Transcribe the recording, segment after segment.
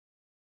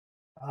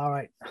All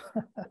right.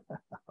 All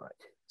right.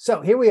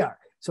 So here we are.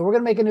 So we're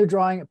going to make a new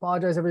drawing.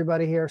 Apologize,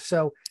 everybody here.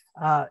 So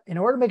in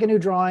order to make a new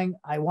drawing,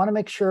 I want to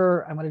make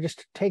sure I'm going to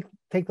just take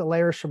the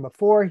layers from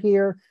before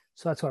here.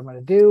 So that's what I'm going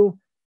to do.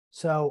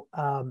 So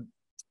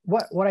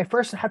what I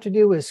first have to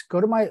do is go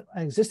to my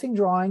existing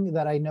drawing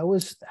that I know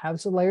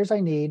has the layers I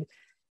need.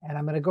 And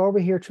I'm going to go over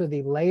here to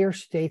the Layer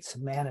States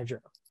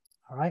Manager.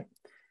 All right.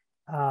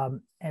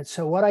 And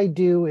so what I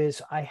do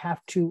is I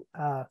have to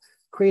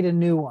create a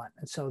new one.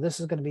 And so this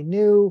is going to be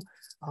new.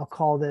 I'll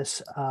call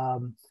this,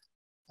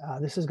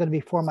 this is going to be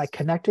for my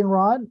connecting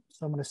rod.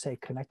 So I'm going to say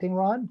connecting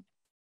rod.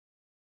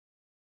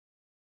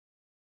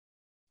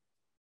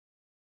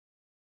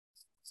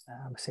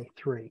 I'm going to say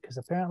 3 because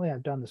apparently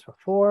I've done this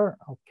before.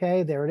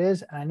 Okay, there it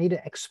is. And I need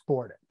to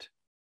export it.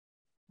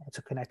 It's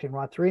a connecting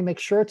rod 3. Make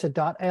sure it's a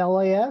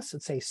 .las.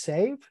 It's a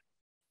save.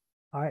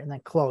 All right, and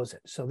then close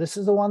it. So this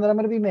is the one that I'm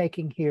going to be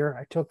making here.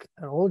 I took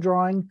an old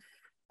drawing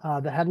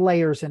that had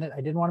layers in it.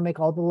 I didn't want to make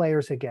all the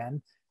layers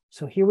again.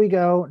 So here we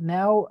go.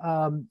 Now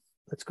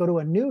let's go to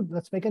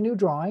let's make a new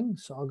drawing.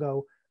 So I'll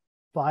go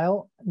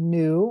File,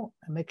 New,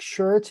 and make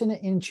sure it's in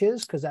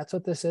inches because that's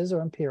what this is,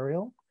 or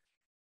imperial.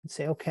 And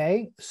say,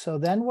 okay. So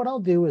then what I'll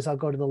do is I'll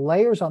go to the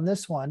layers on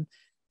this one,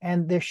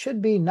 and there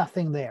should be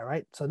nothing there,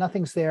 right? So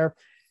nothing's there.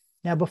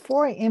 Now,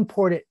 before I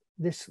import it,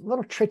 this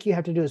little trick you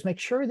have to do is make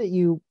sure that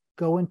you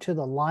go into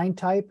the line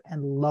type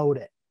and load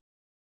it.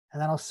 And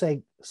then I'll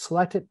say,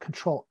 select it,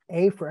 Control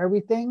A for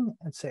everything,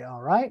 and say,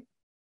 all right.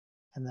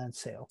 And then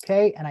say,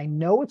 okay. And I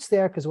know it's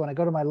there because when I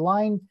go to my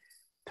line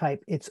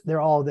type,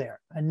 they're all there.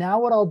 And now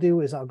what I'll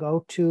do is I'll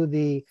go to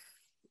the,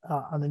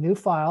 on the new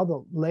file,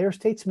 the Layer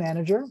States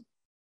Manager,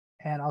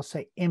 and I'll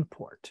say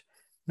import.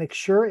 Make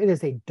sure it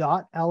is a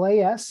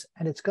 .las,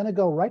 and it's going to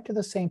go right to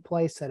the same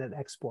place that it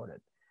exported.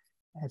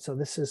 And so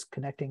this is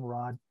connecting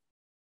rod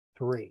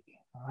 3,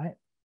 all right?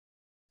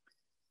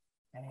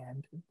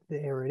 And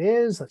there it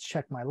is. Let's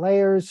check my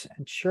layers.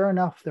 And sure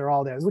enough, they're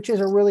all there, which is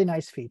a really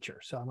nice feature.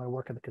 So I'm going to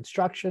work on the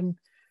construction,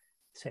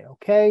 say,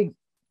 okay.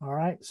 All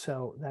right.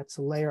 So that's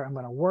the layer I'm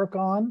going to work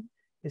on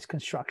is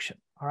construction.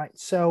 All right.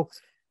 So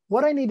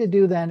what I need to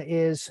do then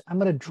is I'm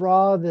going to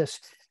draw this.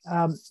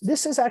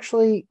 This is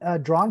actually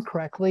drawn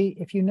correctly.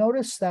 If you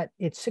notice that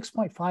it's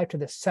 6.5 to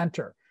the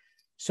center.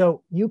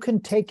 So you can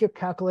take your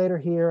calculator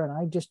here, and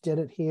I just did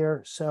it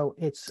here. So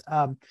it's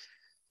going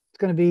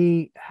to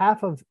be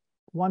half of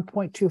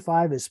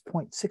 1.25 is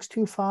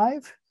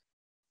 0.625.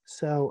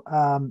 So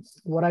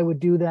what I would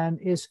do then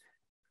is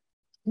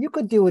you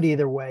could do it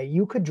either way.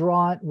 You could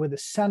draw it with the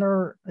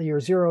center,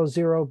 your 0,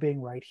 0 being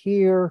right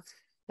here.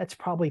 That's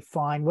probably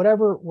fine,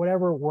 whatever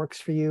works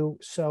for you.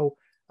 So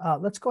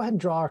let's go ahead and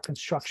draw our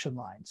construction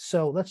line.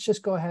 So let's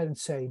just go ahead and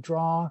say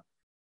draw,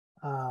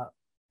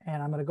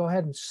 and I'm going to go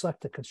ahead and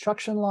select the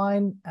construction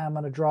line. And I'm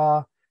going to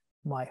draw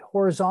my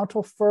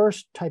horizontal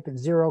first, type in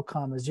 0,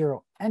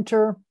 0,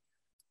 enter.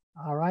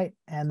 All right,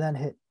 and then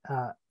hit,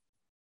 I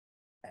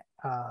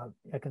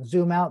can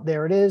zoom out.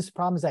 There it is.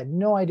 Problem is I have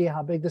no idea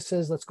how big this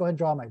is. Let's go ahead and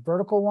draw my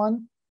vertical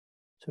one.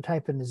 So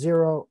type in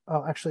 0.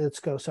 Oh, actually, let's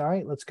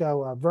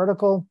go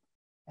vertical,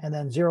 and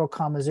then 0,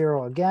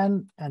 0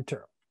 again,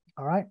 enter.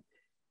 All right.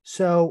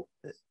 So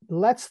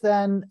let's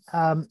then,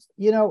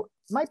 you know,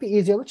 it might be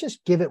easier. Let's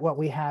just give it what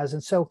we has.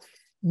 And so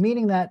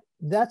meaning that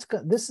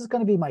this is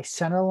going to be my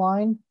center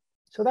line.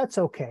 So that's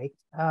okay.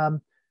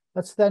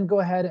 Let's then go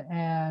ahead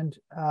and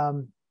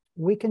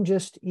we can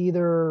just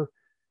either,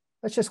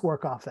 let's just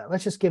work off that.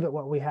 Let's just give it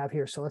what we have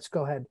here. So let's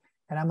go ahead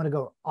and I'm going to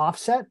go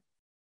offset.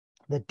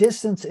 The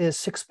distance is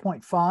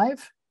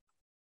 6.5.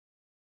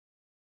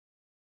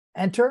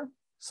 Enter,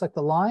 select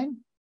the line,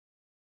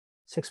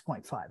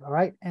 6.5. All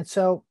right. And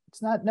so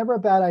it's never a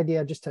bad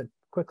idea just to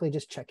quickly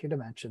just check your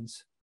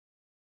dimensions.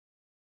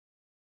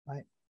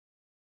 Right.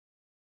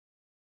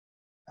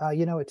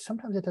 You know,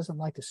 sometimes it doesn't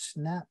like to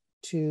snap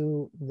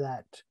to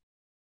that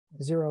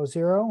 0,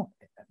 0,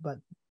 but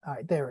all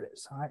right, there it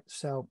is. All right,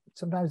 so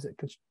sometimes the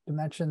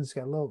dimensions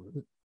get a little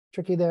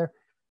tricky there.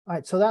 All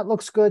right, so that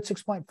looks good,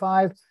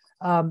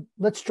 6.5.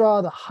 Let's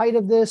draw the height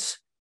of this.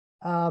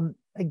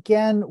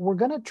 Again, we're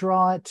going to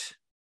draw it,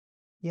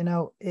 you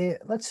know,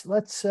 notice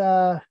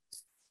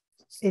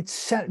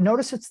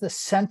it's the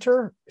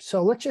center.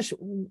 So let's just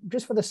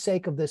for the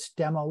sake of this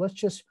demo, let's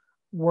just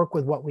work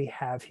with what we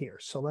have here.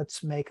 So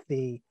let's make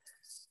the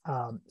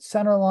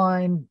center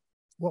line.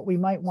 What we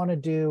might want to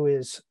do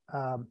is,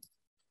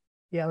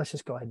 yeah, let's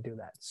just go ahead and do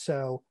that.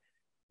 So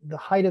the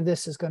height of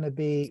this is going to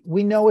be,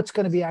 we know it's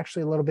going to be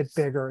actually a little bit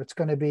bigger. It's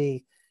going to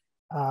be,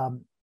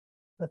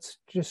 let's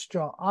just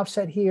draw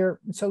offset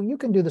here. So you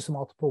can do this in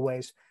multiple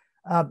ways.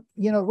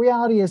 You know,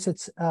 reality is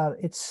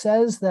it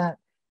says that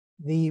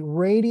the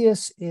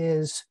radius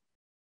is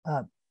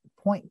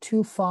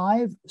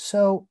 0.25.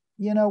 So,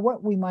 you know,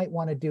 what we might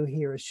want to do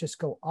here is just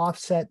go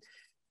offset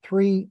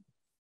 3.5.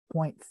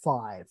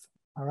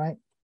 All right.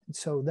 And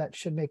so that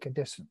should make a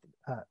distance.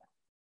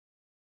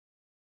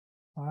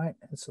 All right.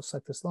 And so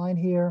select this line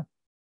here.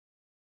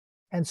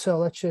 And so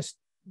let's just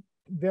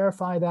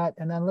verify that.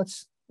 And then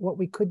what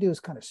we could do is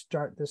kind of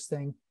start this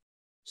thing.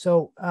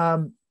 So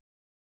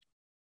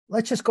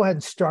let's just go ahead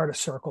and start a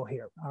circle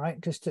here. All right,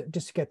 just to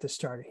get this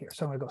started here.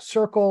 So I'm going to go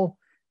circle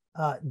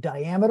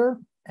diameter,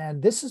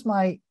 and this is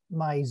my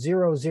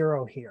 0,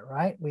 0 here,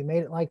 right? We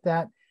made it like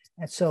that.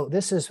 And so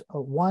this is a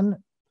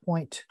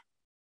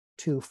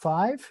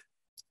 1.25.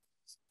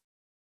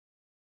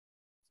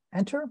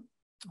 Enter.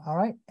 All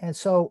right. And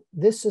so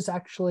this is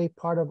actually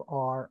part of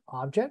our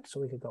object. So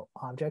we could go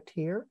object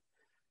here.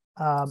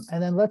 And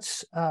then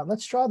let's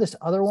draw this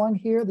other one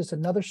here. There's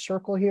another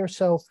circle here.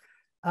 So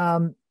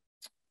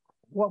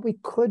what we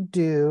could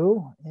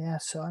do, yeah,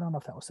 so I don't know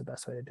if that was the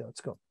best way to do it. Let's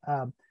go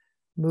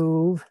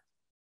move.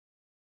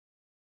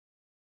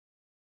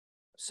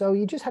 So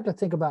you just have to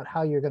think about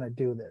how you're going to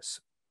do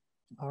this.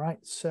 All right.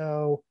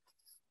 So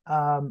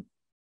that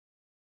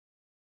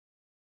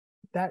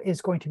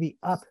is going to be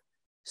up.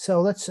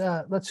 So let's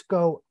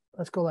go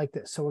like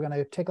this. So we're going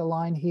to take a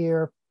line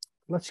here.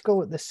 Let's go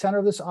with the center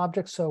of this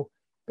object. So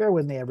bear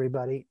with me,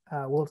 everybody.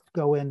 We'll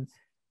go in.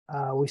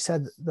 We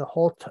said the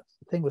whole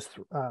thing was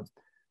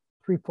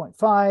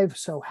 3.5.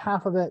 So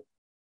half of it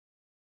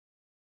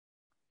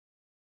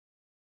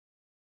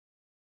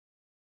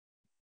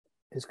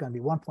is going to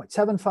be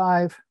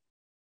 1.75.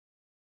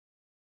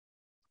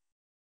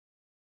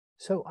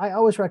 So I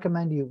always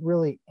recommend you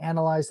really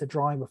analyze the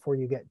drawing before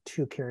you get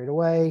too carried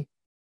away.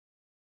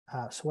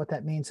 So what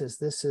that means is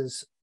this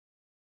is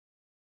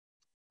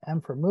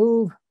M for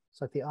move. It's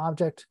like the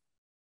object,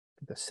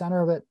 the center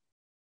of it.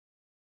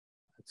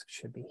 It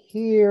should be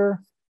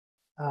here.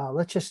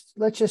 Let's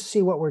just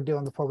see what we're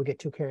doing before we get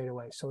too carried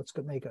away. So let's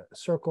go make a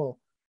circle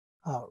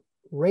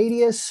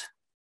radius.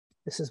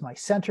 This is my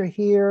center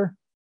here.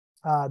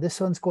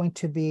 This one's going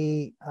to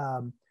be,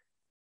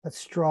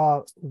 let's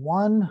draw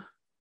 1.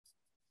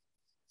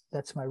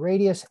 That's my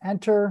radius.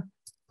 Enter.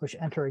 Push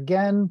enter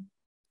again.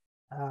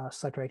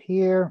 Select right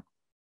here.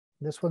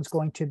 This one's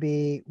going to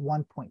be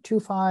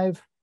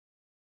 1.25.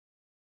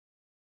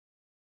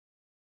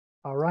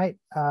 All right,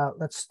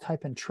 let's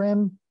type in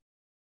trim.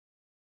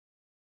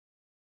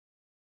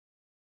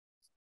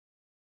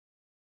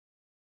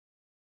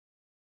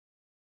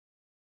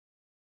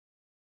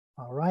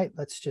 All right,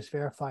 let's just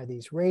verify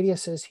these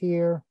radiuses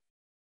here.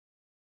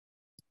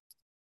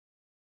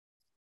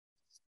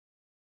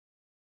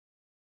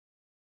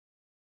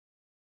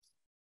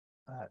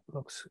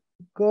 Looks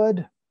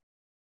good.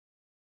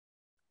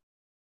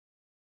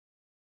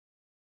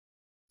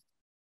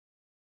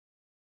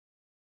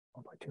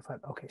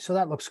 Okay, so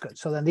that looks good.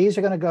 So then these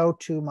are going to go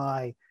to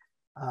my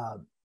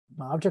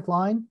object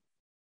line.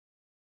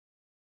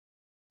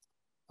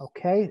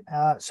 Okay,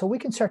 so we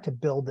can start to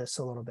build this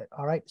a little bit.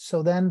 All right,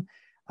 so then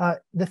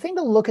the thing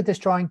to look at this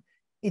drawing,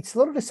 it's a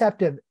little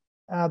deceptive.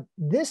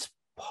 This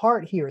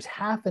part here is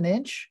 1/2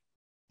 inch.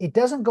 It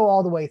doesn't go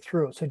all the way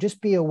through, so just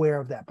be aware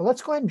of that. But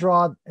let's go ahead and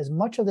draw as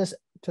much of this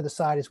to the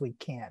side as we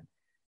can.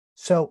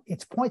 So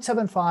it's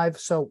 0.75.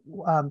 So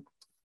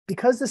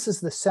because this is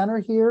the center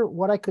here,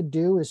 what I could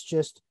do is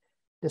just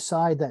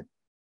decide that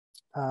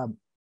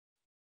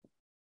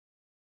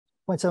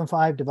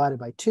 0.75 divided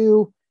by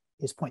 2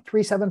 is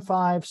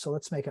 0.375. So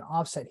let's make an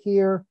offset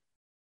here,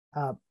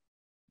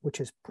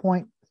 which is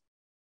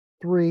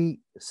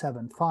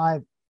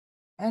 0.375.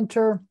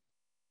 Enter.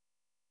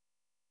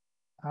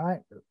 All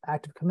right,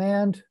 active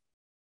command.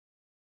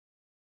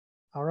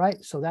 All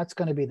right, so that's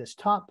going to be this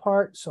top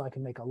part. So I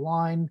can make a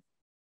line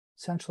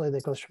essentially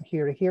that goes from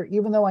here to here,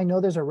 even though I know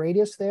there's a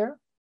radius there.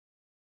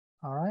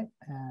 All right,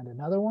 and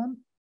another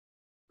one.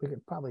 We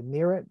could probably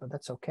mirror it, but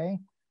that's okay.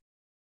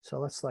 So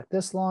let's select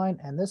this line,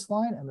 and let's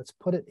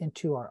put it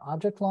into our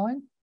object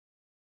line.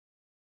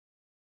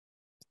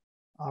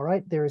 All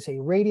right, there is a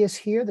radius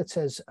here that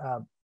says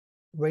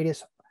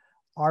radius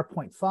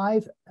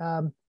R.5.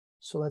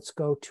 So let's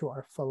go to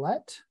our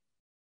fillet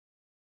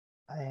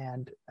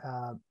and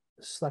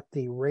select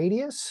the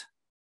radius.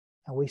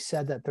 And we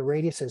said that the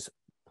radius is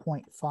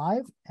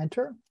 0.5,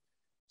 enter.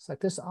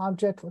 Select this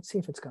object. Let's see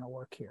if it's going to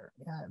work here.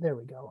 Yeah, there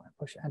we go. And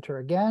push enter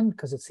again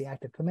because it's the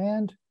active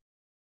command.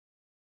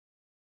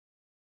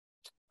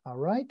 All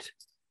right,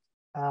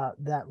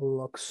 that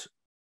looks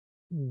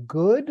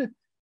good.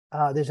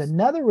 There's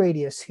another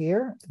radius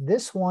here.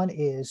 This one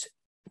is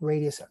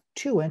radius of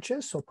 2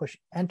 inches. So push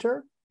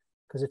enter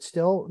because it's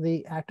still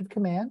the active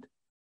command.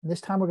 And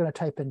this time we're going to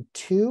type in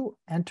 2,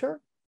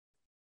 enter.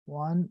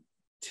 1,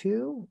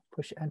 2,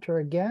 push enter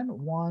again.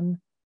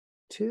 1,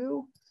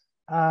 2.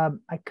 I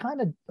kind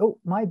of, oh,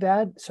 my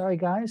bad. Sorry,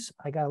 guys.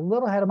 I got a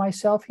little ahead of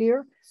myself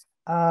here.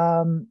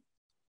 You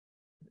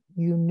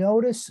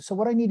notice, so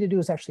what I need to do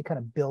is actually kind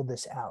of build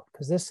this out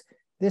because this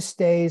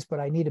stays, but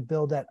I need to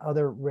build that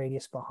other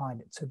radius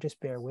behind it. So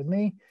just bear with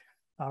me.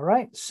 All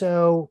right,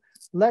 so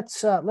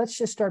let's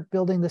just start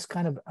building this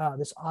kind of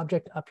this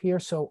object up here.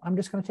 So I'm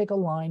just going to take a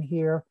line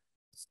here.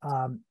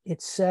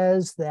 It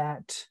says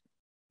that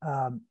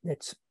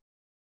it's,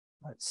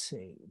 let's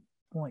see,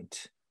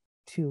 0.25.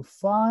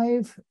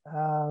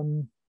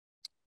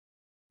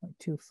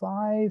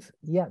 0.25.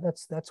 Yeah,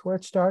 that's where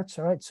it starts.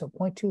 All right, so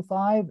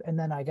 0.25, and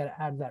then I got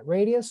to add that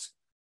radius.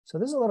 So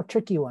this is a little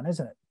tricky one,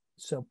 isn't it?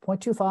 So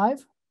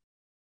 0.25.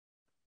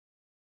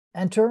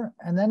 enter,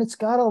 and then it's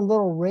got a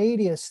little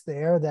radius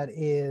there that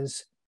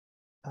is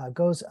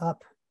goes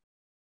up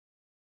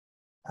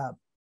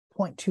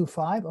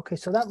 0.25. Okay,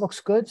 so that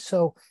looks good.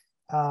 So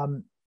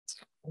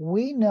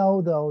we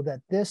know though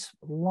that this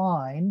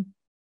line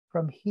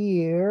from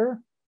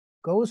here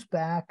goes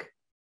back.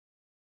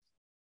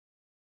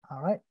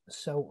 All right,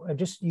 so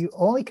you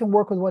only can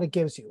work with what it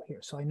gives you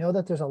here. So I know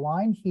that there's a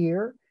line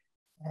here,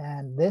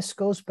 and this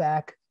goes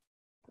back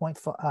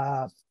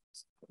 0.5,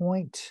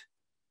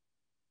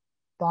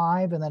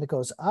 and then it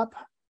goes up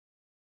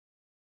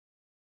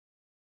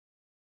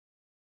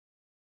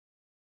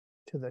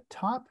to the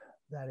top.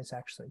 That is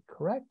actually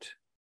correct.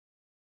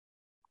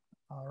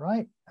 All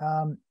right,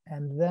 and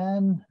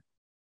then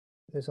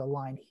there's a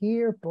line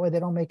here. Boy,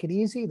 they don't make it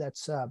easy.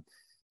 That's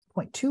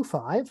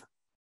 0.25.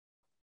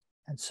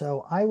 And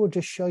so I will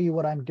just show you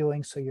what I'm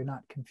doing so you're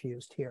not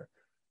confused here.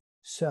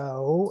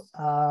 So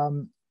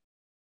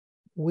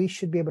we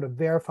should be able to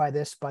verify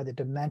this by the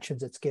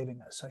dimensions it's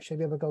giving us. So I should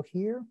be able to go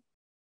here.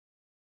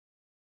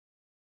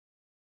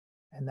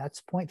 And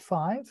that's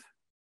 0.5.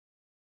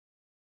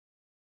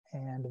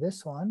 And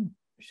this one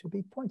should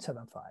be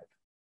 0.75.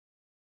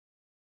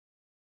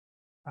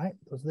 Right,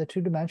 those are the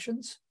two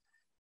dimensions.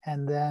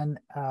 And then,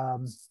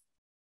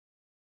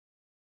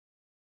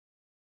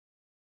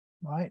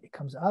 right, it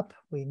comes up.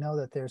 We know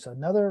that there's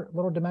another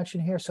little dimension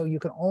here. So you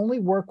can only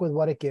work with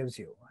what it gives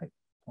you, right?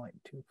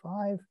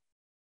 0.25.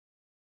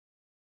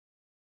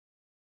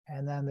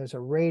 And then there's a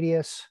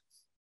radius.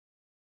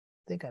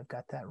 I think I've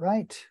got that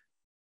right.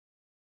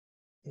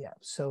 Yeah,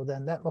 so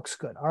then that looks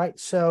good. All right,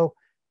 so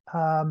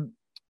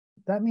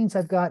that means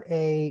I've got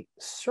a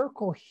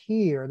circle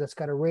here that's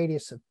got a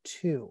radius of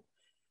 2.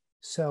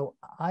 So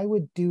I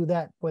would do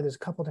that. Well, there's a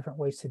couple different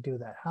ways to do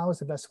that. How is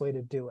the best way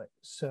to do it?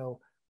 So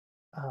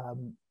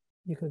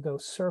you could go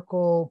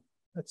circle.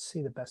 Let's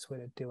see the best way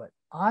to do it.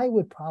 I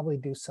would probably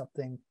do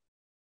something.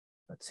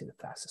 Let's see the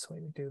fastest way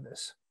to do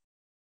this.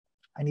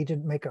 I need to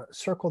make a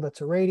circle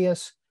that's a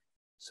radius.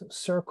 So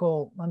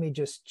circle, let me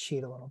just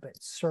cheat a little bit.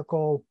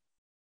 Circle,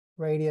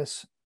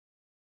 radius,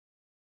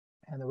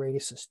 and the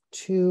radius is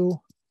 2.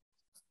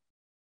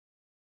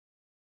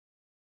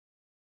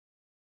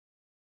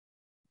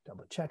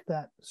 Double check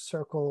that.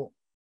 Circle,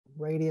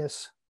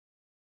 radius.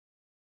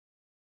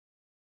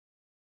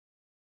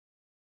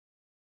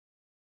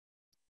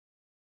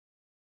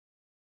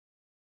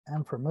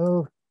 M for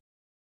move.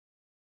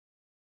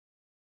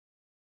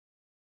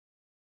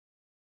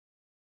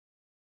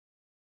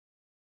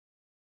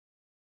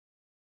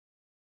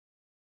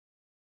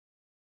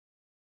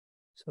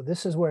 So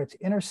this is where it's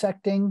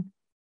intersecting.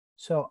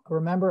 So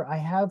remember, I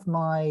have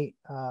my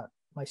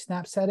my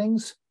snap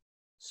settings.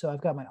 So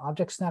I've got my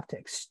object snap to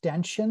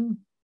extension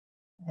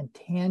and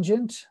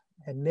tangent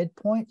and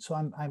midpoint. So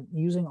I'm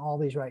using all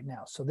these right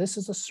now. So this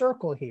is a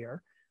circle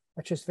here.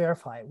 Let's just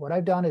verify it. What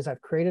I've done is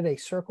I've created a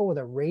circle with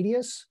a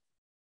radius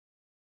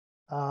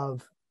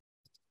of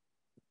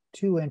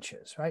 2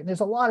 inches, right? And there's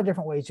a lot of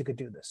different ways you could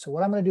do this. So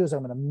what I'm going to do is I'm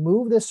going to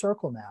move this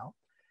circle now.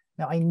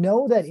 Now I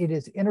know that it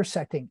is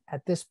intersecting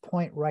at this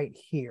point right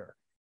here,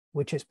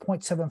 which is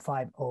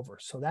 0.75 over.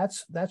 So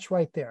that's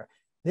right there.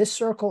 This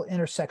circle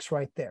intersects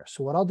right there.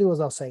 So what I'll do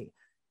is I'll say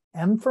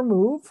M for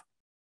move.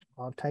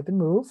 I'll type in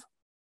move,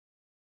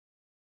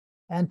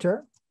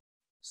 enter,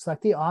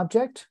 select the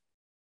object,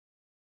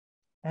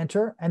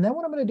 enter. And then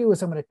what I'm going to do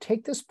is I'm going to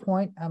take this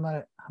point, I'm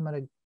going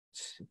to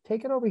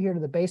take it over here to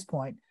the base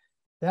point.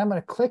 Then I'm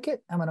going to click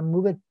it, I'm going to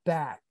move it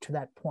back to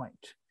that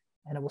point,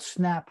 and it will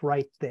snap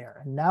right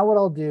there. And now what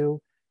I'll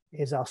do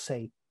is I'll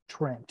say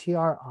trim,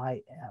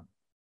 T-R-I-M.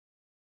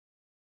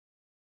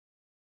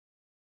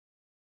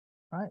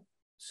 All right,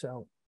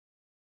 so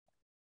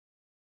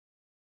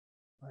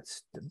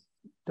let's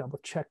double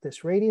check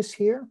this radius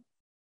here.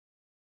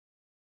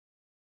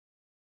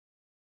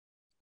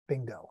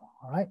 Bingo.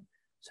 All right,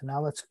 so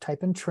now let's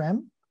type in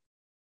trim.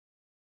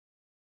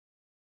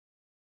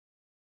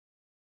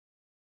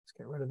 Let's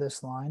get rid of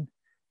this line.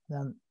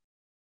 Then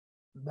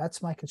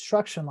that's my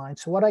construction line.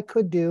 So what I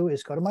could do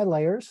is go to my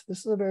layers. This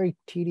is a very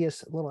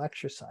tedious little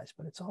exercise,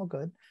 but it's all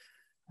good.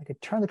 I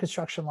could turn the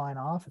construction line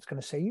off. It's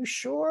going to say, you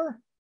sure?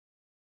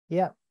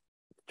 Yeah,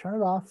 turn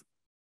it off.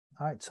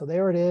 All right, so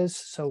there it is.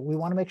 So we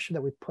want to make sure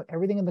that we put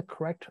everything in the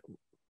correct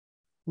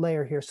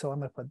layer here. So I'm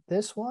going to put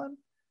this one,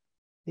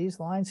 these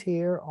lines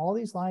here, all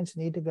these lines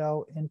need to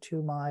go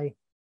into my,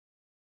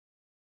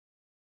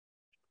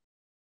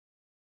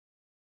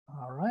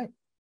 all right.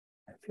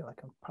 I feel like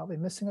I'm probably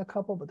missing a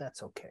couple, but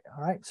that's okay.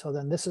 All right, so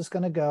then this is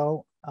going to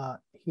go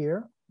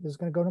here. This is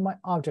going to go to my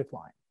object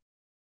line.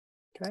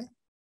 Okay,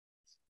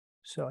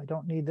 so I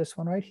don't need this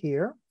one right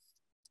here.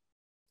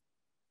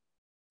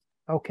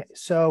 Okay,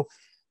 so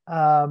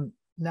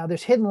now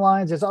there's hidden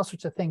lines, there's all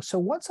sorts of things. So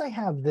once I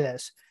have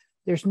this,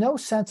 there's no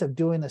sense of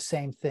doing the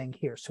same thing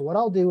here. So what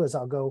I'll do is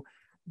I'll go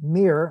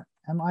mirror,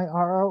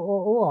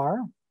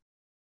 M-I-R-R-O-R,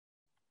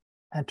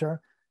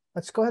 enter.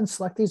 Let's go ahead and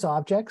select these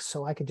objects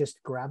so I could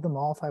just grab them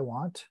all if I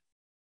want.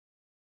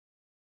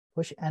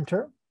 Push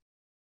enter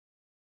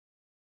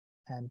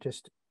and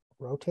just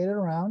rotate it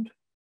around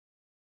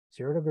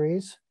 0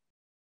 degrees.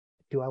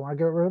 Do I want to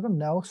get rid of them?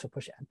 No, so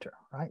push enter,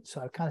 right?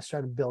 So I've kind of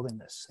started building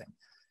this thing.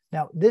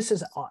 Now, this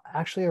is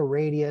actually a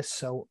radius,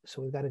 so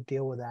we've got to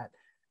deal with that.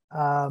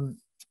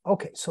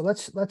 Okay, so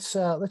let's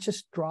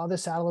just draw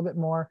this out a little bit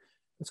more.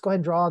 Let's go ahead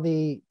and draw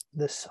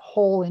this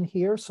hole in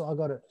here. So I'll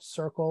go to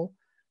circle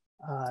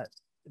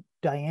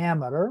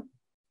diameter,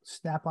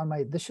 snap on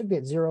my, this should be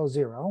at 0,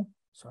 0.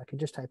 So I can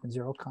just type in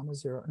 0,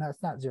 0. No,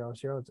 it's not 0,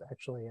 0. It's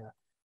actually,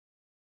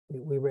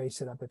 we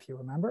raised it up if you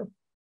remember.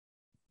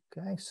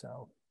 Okay,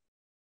 so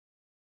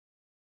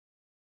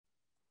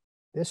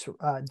this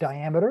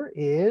diameter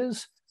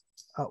is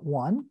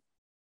 1.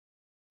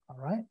 All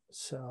right,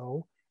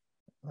 so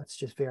let's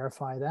just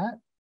verify that.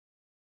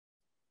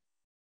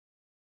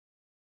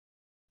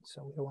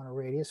 So we don't want a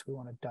radius, we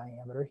want a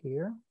diameter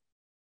here.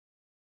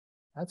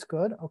 That's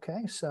good.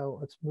 Okay, so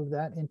let's move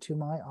that into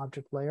my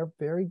object layer.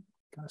 Very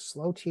kind of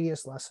slow,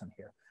 tedious lesson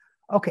here.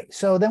 Okay,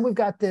 so then we've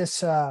got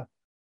this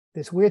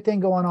this weird thing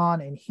going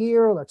on in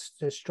here. Let's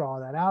just draw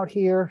that out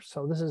here.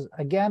 So this is,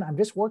 again, I'm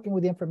just working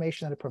with the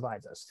information that it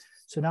provides us.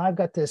 So now I've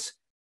got this,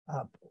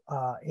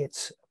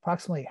 it's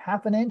approximately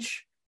 1/2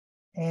 inch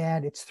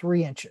and it's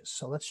 3 inches.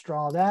 So let's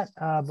draw that.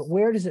 But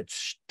where does it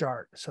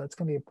start? So it's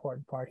going to be an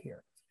important part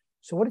here.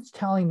 So what it's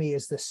telling me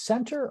is the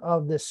center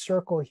of this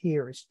circle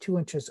here is 2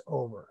 inches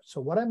over.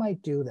 So what I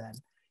might do then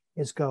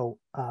is go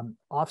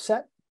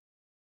offset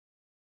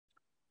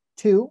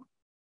to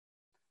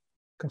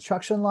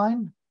construction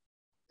line.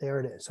 There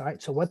it is. All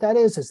right. So what that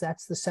is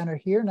that's the center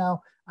here.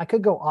 Now I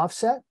could go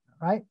offset,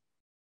 right?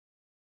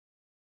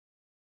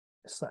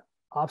 So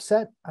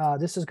offset.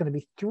 This is going to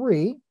be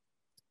 3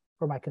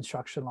 for my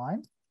construction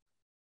line.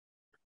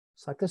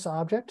 Select this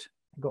object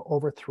and go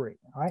over 3.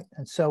 All right.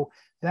 And so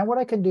then what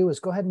I can do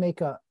is go ahead and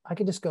make I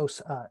can just go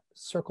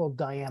circle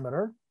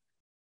diameter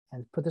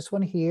and put this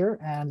one here.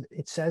 And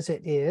it says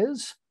it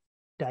is,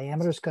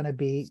 diameter is going to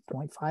be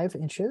 0.5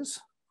 inches.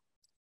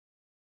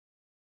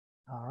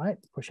 All right,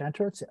 push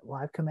enter. It's a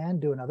live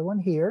command. Do another one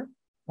here,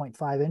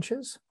 0.5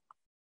 inches.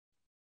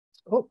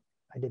 Oh,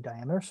 I did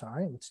diameter.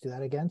 Sorry. Let's do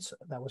that again. So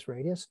that was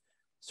radius.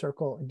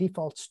 Circle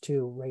defaults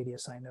to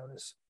radius, I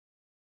notice.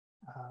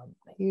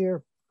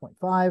 Here,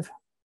 0.5.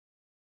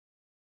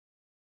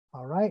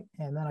 All right,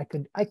 and then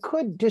I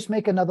could just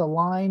make another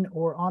line,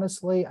 or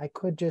honestly, I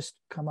could just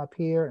come up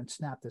here and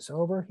snap this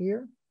over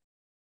here.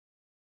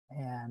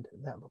 And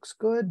that looks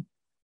good.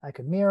 I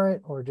could mirror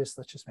it, or just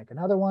let's just make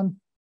another one.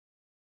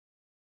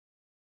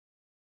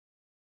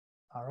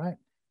 All right,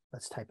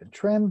 let's type in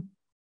trim.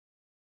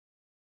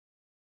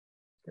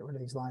 Get rid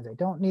of these lines I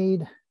don't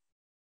need.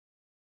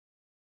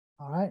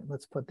 All right,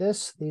 let's put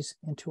these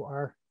into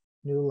our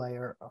new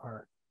layer,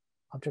 our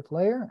object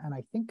layer. And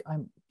I think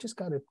I'm just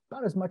got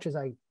about as much as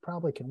I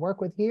probably can work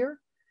with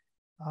here.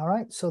 All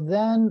right, so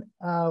then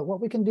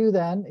what we can do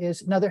then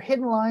is, now they're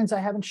hidden lines I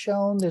haven't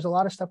shown. There's a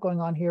lot of stuff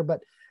going on here,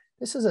 but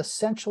this is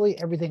essentially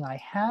everything I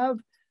have.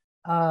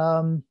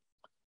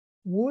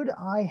 Would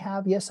I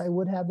have, yes, I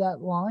would have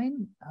that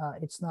line.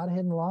 It's not a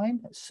hidden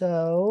line.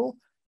 So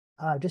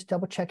just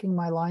double checking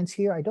my lines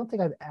here. I don't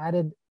think I've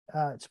added,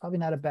 it's probably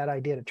not a bad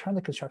idea to turn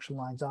the construction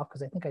lines off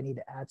because I think I need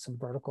to add some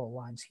vertical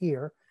lines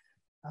here.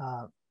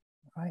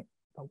 Right,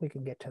 but we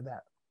can get to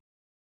that.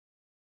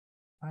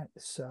 All right,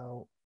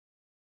 so,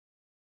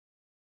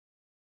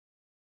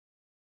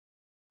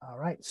 all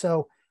right,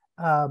 so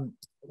I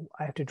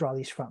have to draw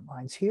these front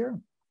lines here.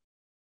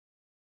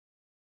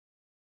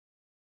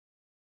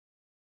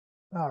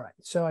 All right,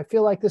 so I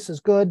feel like this is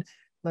good.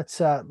 Let's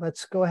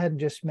go ahead and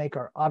just make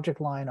our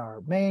object line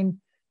our main,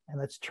 and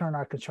let's turn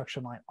our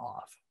construction line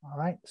off. All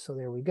right, so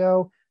there we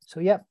go. So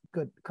yep,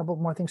 good. A couple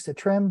more things to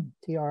trim,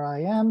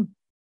 TRIM.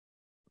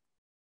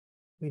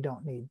 We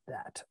don't need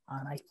that.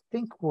 And I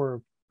think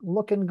we're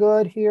looking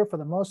good here for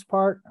the most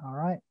part. All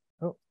right.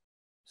 Oh,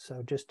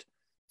 so just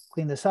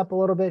clean this up a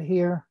little bit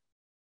here.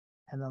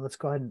 And then let's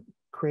go ahead and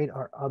create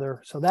our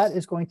other. So that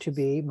is going to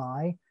be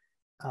my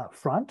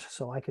front.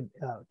 So I could,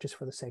 just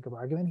for the sake of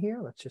argument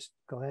here, let's just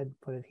go ahead and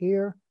put it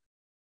here.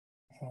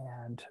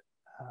 And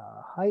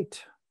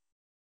height,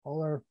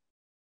 polar.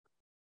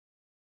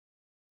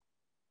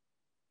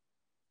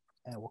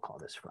 And we'll call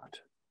this front.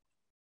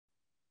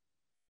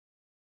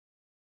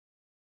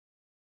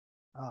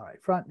 All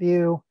right, front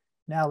view.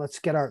 Now let's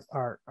get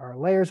our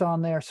layers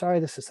on there.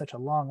 Sorry, this is such a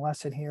long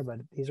lesson here,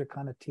 but these are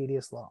kind of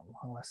tedious, long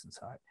lessons.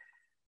 All right.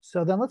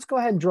 So then let's go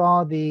ahead and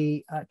draw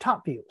the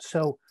top view.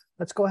 So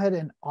let's go ahead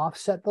and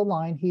offset the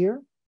line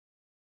here.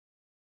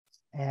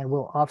 And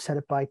we'll offset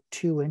it by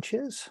 2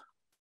 inches.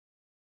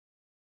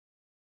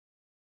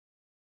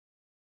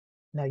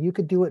 Now you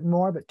could do it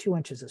more, but 2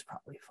 inches is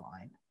probably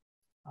fine.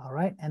 All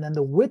right, and then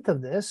the width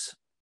of this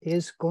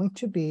is going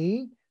to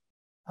be,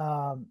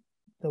 let's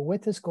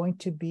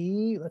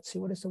see,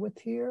 what is the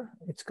width here?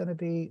 It's going to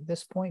be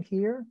this point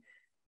here.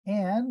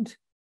 And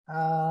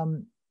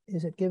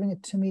is it giving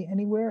it to me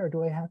anywhere, or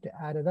do I have to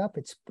add it up?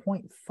 It's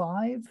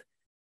 0.5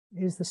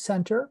 is the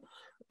center.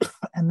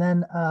 And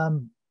then,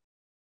 come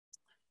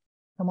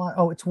on,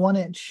 oh, it's 1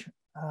 inch.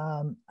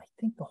 I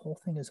think the whole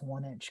thing is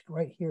 1 inch.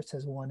 Right here it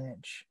says 1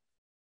 inch.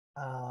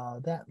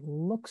 That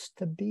looks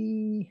to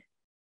be,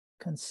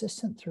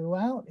 consistent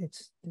throughout.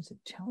 Is it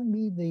telling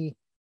me the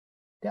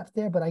depth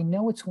there? But I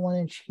know it's 1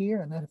 inch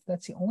here, and if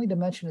that's the only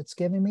dimension it's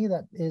giving me,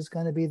 that is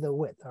going to be the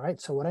width. All right.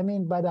 So what I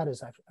mean by that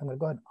is I'm going to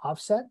go ahead and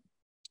offset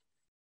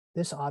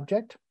this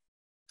object,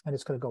 and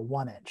it's going to go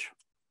 1 inch.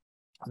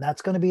 And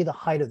that's going to be the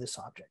height of this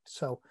object.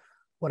 So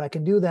what I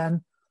can do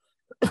then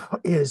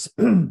is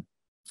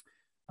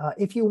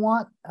if you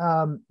want,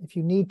 if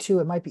you need to,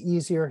 it might be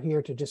easier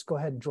here to just go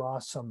ahead and draw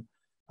some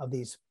of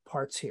these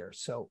parts here.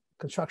 So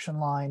construction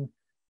line,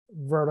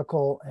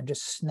 vertical, and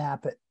just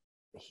snap it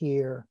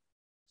here,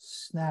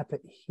 snap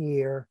it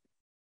here,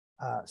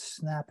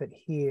 snap it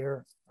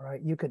here. All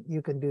right, you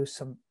can do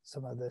some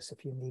of this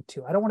if you need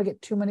to. I don't want to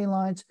get too many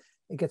lines.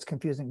 It gets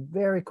confusing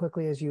very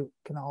quickly, as you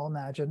can all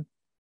imagine.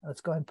 Let's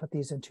go ahead and put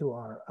these into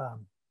our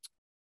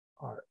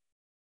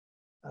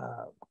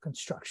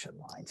construction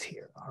lines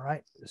here. All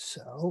right,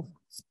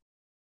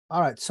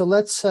 so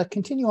let's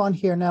continue on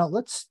here. Now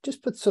let's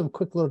just put some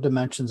quick little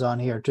dimensions on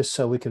here just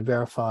so we can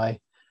verify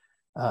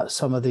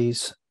some of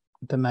these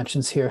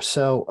dimensions here.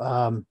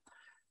 So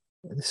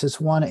this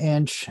is 1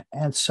 inch,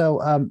 and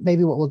so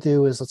maybe what we'll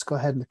do is let's go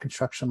ahead in the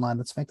construction line.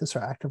 Let's make this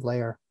our active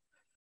layer.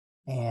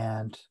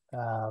 And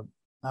all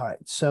right,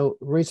 so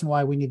the reason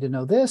why we need to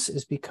know this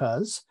is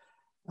because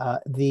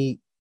the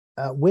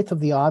width of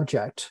the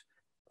object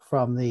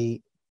from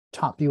the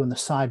top view and the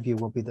side view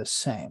will be the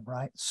same,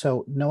 right?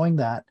 So knowing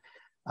that,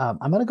 I'm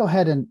going to go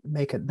ahead and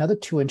make another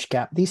 2-inch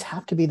gap. These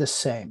have to be the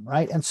same,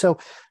 right? And so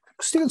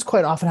students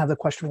quite often have the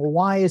question, well,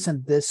 why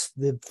isn't this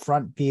the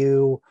front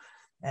view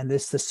and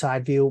this the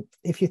side view?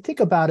 If you think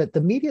about it,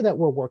 the media that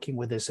we're working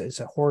with is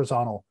a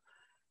horizontal,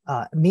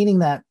 meaning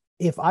that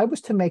if I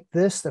was to make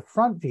this the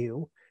front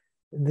view,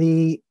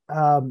 the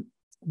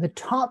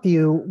top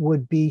view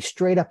would be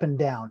straight up and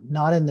down,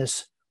 not in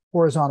this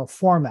horizontal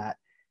format.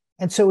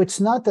 And so it's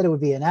not that it would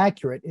be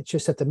inaccurate. It's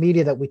just that the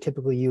media that we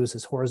typically use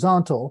is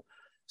horizontal.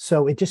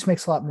 So it just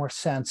makes a lot more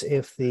sense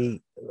if the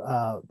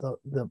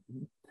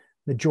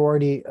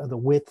majority of the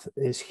width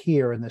is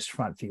here in this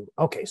front view.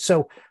 Okay,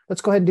 so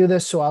let's go ahead and do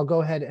this. So I'll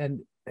go ahead and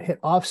hit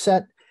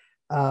offset,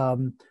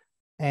 and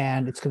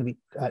it's going to be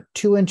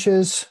 2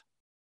 inches.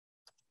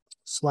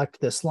 Select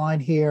this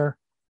line here.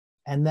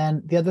 And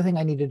then the other thing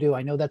I need to do,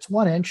 I know that's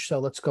 1 inch, so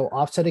let's go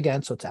offset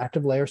again. So it's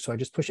active layer. So I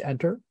just push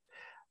enter,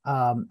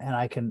 and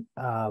I can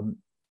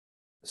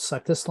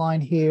select this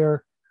line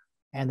here,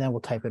 and then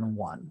we'll type in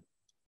 1.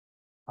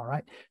 All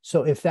right.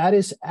 So if that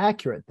is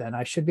accurate, then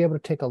I should be able to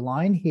take a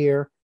line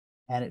here,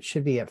 and it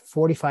should be at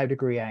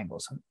 45-degree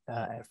angles,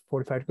 at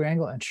 45-degree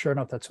angle. And sure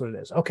enough, that's what it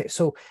is. Okay.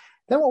 So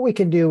then what we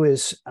can do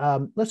is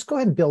let's go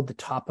ahead and build the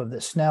top of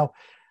this. Now,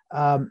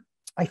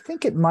 I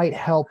think it might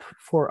help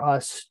for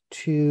us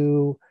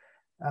to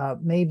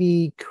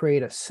maybe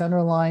create a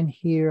center line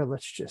here.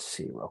 Let's just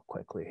see real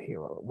quickly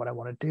here what I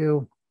want to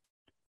do.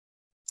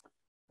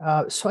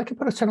 So I can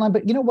put a center line,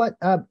 but you know what?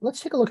 Let's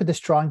take a look at this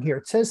drawing here.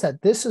 It says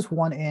that this is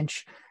 1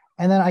 inch,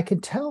 and then I can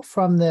tell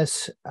from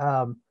this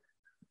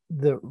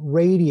the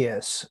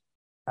radius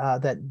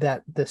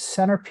that the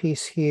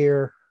centerpiece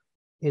here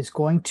is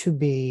going to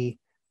be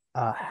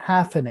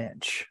 1/2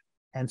 inch,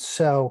 and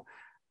so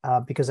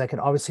because I can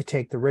obviously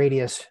take the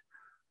radius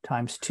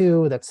times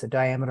 2, that's the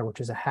diameter, which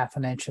is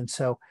 1/2 inch, and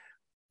so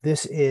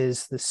this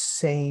is the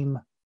same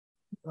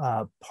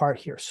part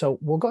here. So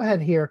we'll go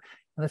ahead here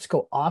and let's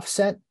go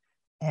offset.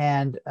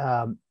 And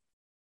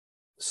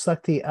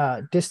select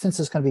the distance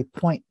is going to be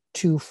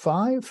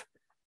 0.25.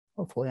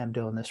 Hopefully I'm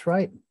doing this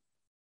right.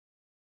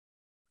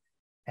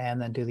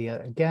 And then do the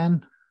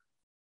again.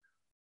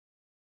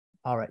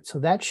 All right, so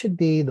that should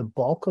be the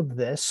bulk of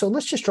this. So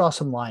let's just draw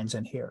some lines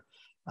in here.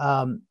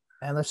 And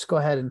let's go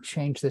ahead and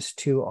change this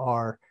to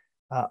our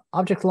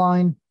object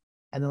line.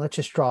 And then let's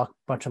just draw a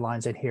bunch of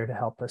lines in here to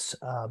help us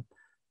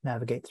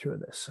navigate through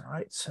this. All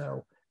right,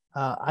 so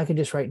I can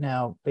just right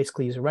now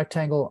basically use a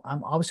rectangle.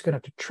 I'm obviously going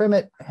to have to trim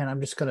it, and I'm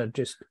just going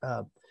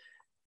to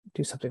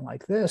do something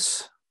like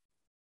this.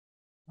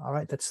 All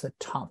right, that's the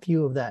top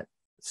view of that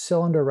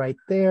cylinder right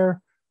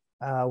there.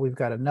 We've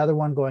got another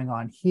one going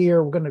on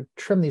here. We're going to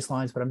trim these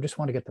lines, but I just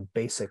want to get the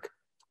basic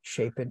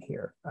shape in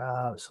here.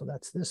 So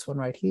that's this one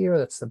right here.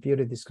 That's the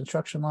beauty of these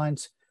construction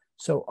lines.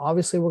 So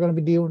obviously we're going to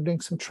be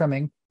doing some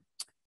trimming,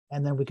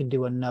 and then we can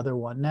do another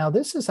one. Now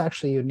this is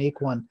actually a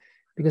unique one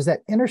because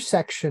that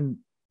intersection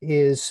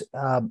is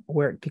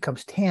where it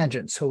becomes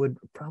tangent. So it would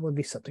probably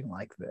be something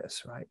like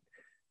this, right?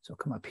 So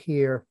come up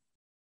here,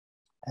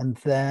 and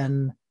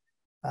then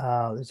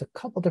there's a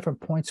couple different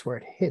points where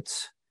it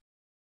hits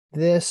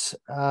this.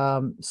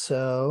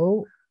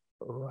 So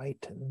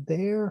right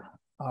there.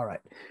 All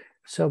right.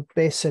 So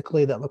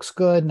basically that looks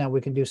good. Now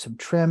we can do some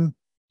trim.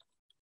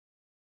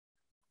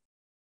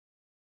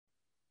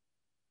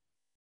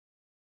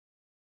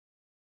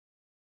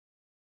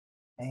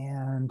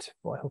 And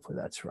boy, hopefully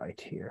that's right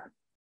here.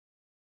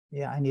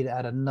 Yeah, I need to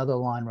add another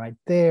line right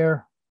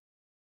there.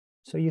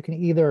 So you can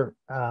either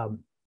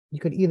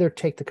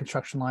take the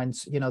construction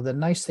lines. You know, the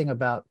nice thing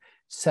about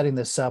setting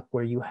this up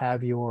where you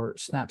have your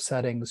snap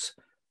settings,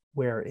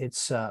 where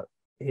it's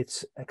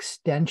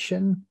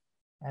extension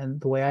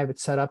And the way I have it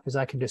set up is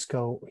I can just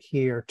go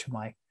here to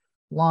my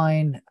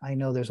line. I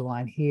know there's a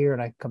line here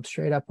and I come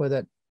straight up with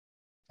it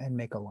and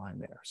make a line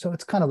there. So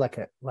it's kind of like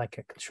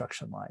a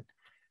construction line.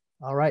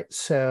 All right,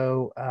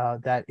 so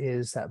that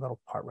is that little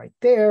part right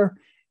there.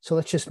 So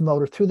let's just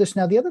motor through this.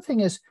 Now, the other thing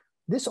is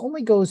this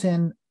only goes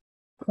in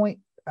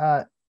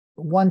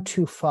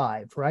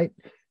 0.125, right?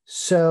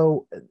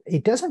 So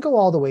it doesn't go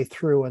all the way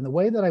through. And the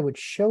way that I would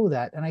show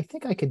that, and I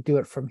think I could do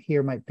it from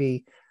here, might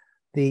be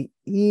the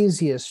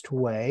easiest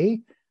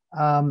way.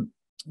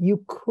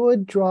 You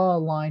could draw a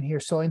line here.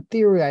 So in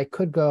theory, I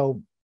could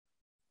go,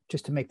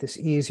 just to make this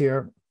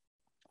easier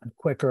and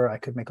quicker, I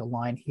could make a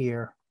line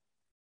here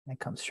and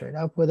come straight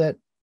up with it.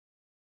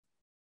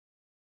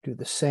 Do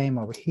the same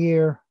over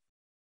here.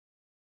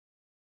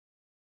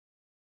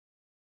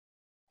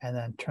 And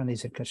then turn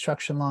these into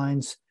construction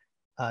lines,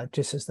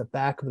 just as the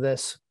back of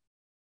this.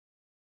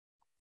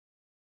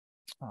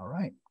 All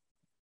right.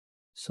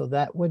 So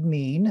that would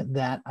mean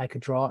that I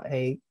could draw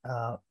a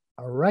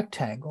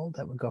rectangle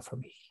that would go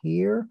from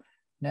here.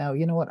 Now,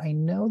 you know what? I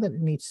know that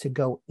it needs to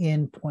go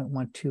in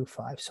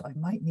 0.125, so I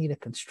might need a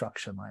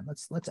construction line.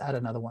 Let's add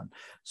another one.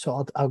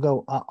 So I'll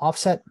go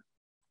offset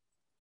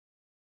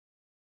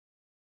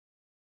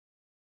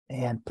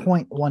and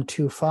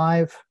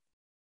 0.125.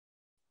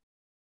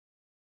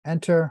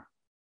 Enter.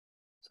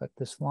 Select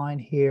this line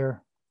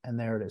here, and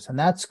there it is. And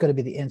that's going to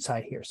be the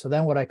inside here. So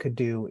then what I could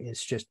do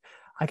is just,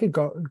 I could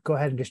go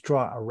ahead and just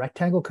draw a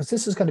rectangle, because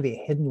this is going to be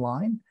a hidden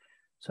line.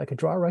 So I could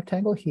draw a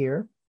rectangle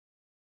here.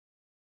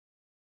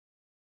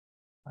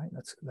 All right,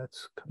 that's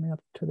coming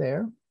up to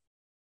there.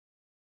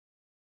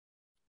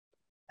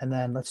 And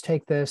then let's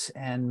take this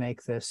and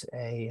make this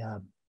a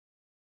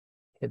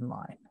hidden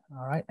line.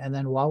 All right, and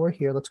then while we're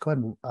here, let's go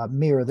ahead and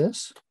mirror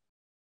this.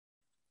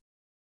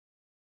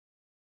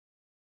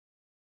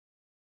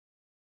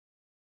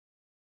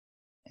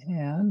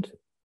 And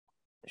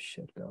it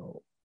should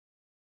go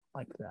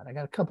like that. I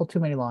got a couple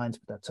too many lines,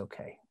 but that's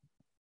okay.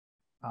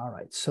 All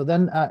right, so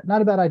then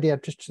not a bad idea,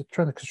 just to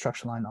turn the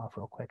construction line off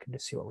real quick and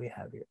just see what we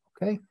have here,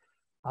 okay?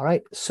 All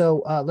right,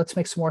 so let's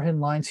make some more hidden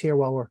lines here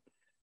while we're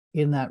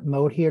in that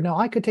mode here. Now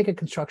I could take a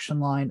construction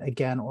line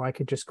again, or I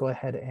could just go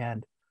ahead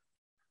and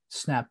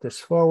snap this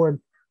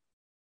forward,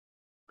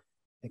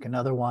 make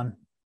another one.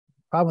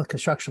 Problem with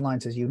construction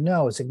lines, as you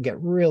know, is it can get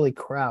really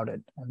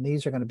crowded, and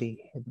these are going to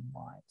be hidden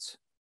lines.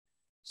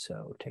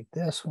 So take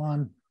this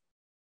one,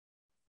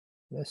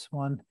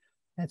 and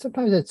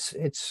sometimes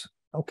it's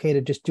okay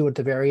to just do it at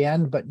the very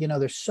end, but you know,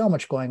 there's so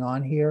much going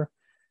on here.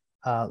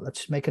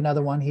 Let's make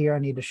another one here. I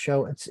need to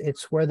show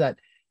it's where that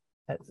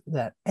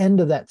end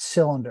of that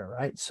cylinder,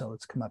 right? So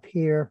let's come up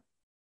here,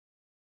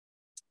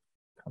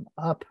 come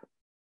up.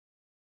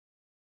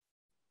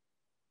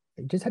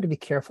 You just have to be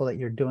careful that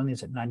you're doing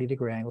these at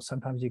 90-degree angles.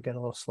 Sometimes you get a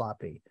little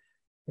sloppy.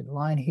 Hit a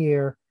line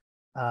here.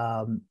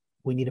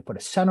 We need to put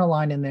a center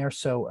line in there.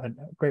 So a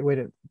great way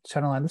to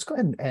center line. Let's go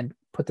ahead and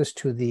put this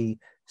to the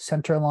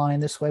center line.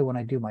 This way, when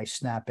I do my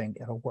snapping,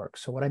 it'll work.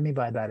 So what I mean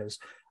by that is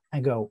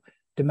I go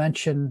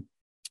dimension,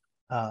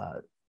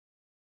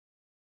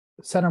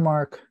 center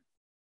mark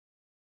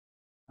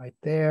right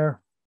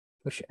there,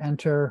 push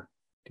enter,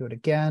 do it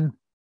again,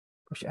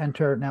 push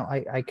enter. Now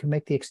I can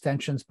make the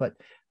extensions, but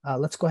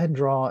let's go ahead and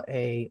draw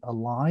a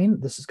line.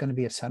 This is going to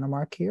be a center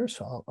mark here.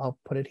 So I'll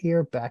put it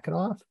here, back it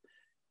off,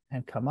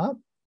 and come up.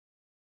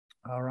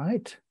 All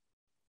right.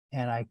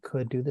 And I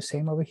could do the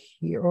same over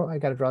here. Oh, I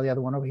got to draw the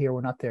other one over here. We're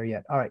not there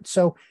yet. All right.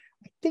 So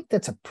I think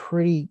that's a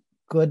pretty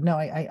good. Now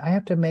I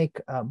have to make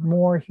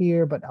more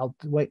here, but I'll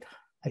wait.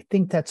 I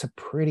think that's a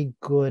pretty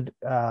good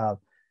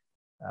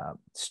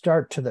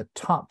start to the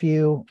top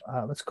view.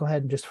 Let's go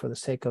ahead and, just for the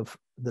sake of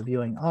the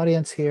viewing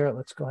audience here,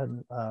 let's go ahead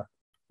and, oh,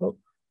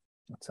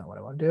 that's not what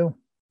I want to do.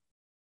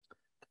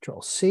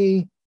 Control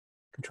C,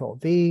 Control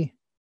V.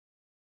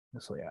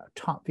 This will be our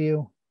top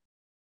view.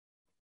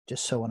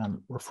 Just so when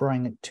I'm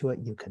referring to it,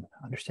 you can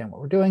understand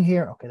what we're doing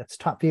here. Okay, that's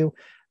top view.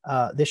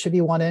 This should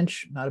be 1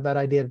 inch. Not a bad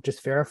idea to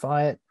just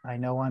verify it. I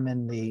know I'm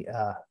in the,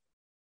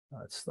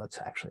 let's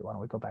actually, why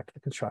don't we go back to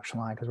the construction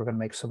line, because we're going to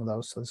make some of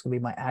those. So this is going to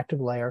be my active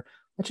layer.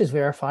 Let's just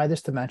verify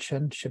this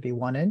dimension should be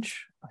 1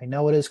 inch. I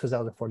know it is because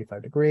that was a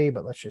 45-degree,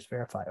 but let's just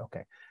verify.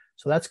 Okay,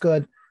 so that's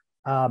good.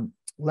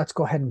 Let's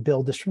go ahead and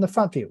build this from the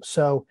front view.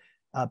 So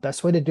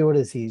best way to do it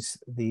is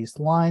these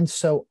lines.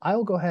 So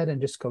I'll go ahead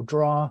and just go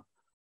draw.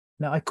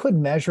 Now I could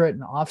measure it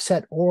and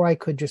offset, or I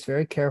could just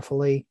very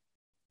carefully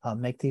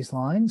make these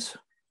lines.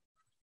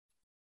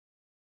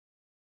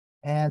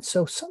 And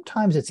so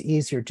sometimes it's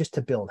easier just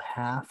to build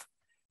half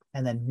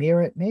and then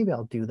mirror it. Maybe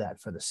I'll do that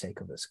for the sake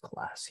of this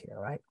class here,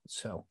 right?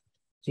 So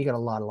you got a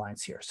lot of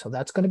lines here. So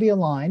that's going to be a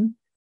line.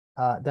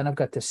 Then I've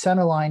got the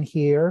center line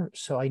here.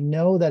 So I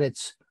know that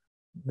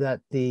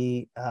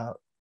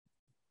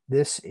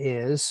this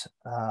is,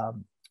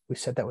 we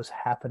said that was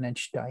 1/2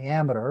 inch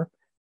diameter,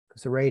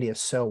 because the radius.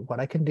 So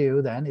what I can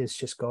do then is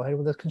just go ahead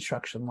with a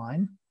construction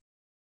line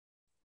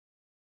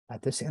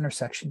at this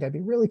intersection. You gotta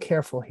be really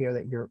careful here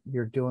that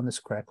you're doing this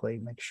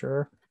correctly. Make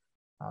sure.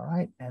 All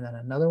right, and then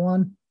another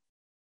one.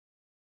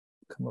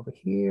 come over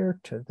here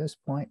to this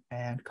point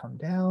and come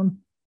down.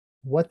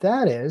 What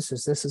that is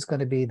this is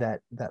going to be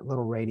that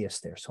little radius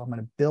there. So I'm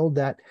going to build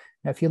that.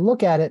 Now, if you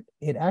look at it,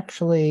 it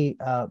actually,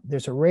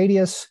 there's a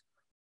radius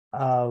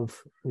of,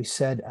 we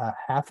said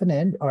half an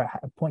inch or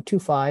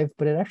 0.25,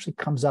 but it actually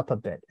comes up a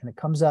bit, and it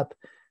comes up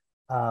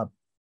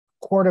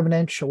quarter of an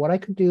inch. So what I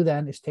could do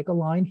then is take a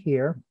line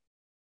here,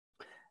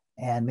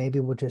 and maybe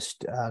we'll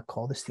just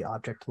call this the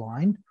object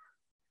line,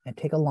 and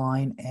take a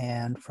line,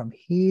 and from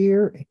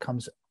here it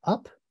comes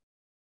up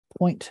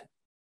point.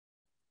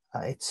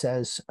 It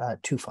says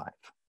 2.5.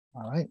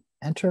 All right,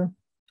 enter.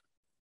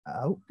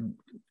 Oh, do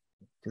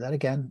that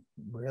again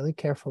really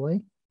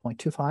carefully.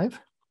 0.25.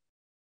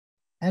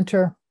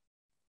 Enter.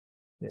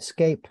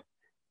 Escape.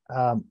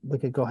 We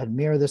could go ahead and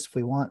mirror this if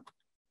we want.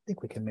 I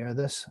think we can mirror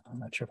this. I'm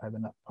not sure if I have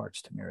enough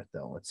parts to mirror it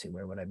though. Let's see,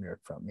 where would I mirror it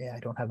from? Yeah, I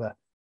don't have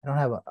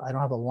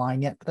a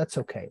line yet, but that's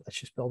okay. Let's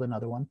just build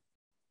another one.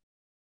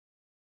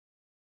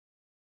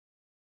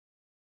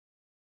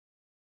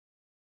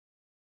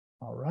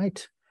 All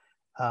right.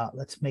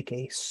 Let's make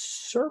a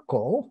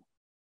circle.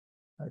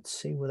 Let's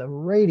see, with a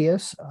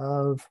radius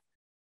of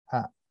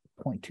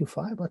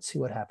 0.25. Let's see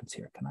what happens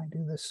here. Can I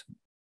do this?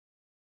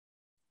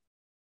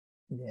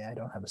 Yeah, I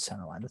don't have a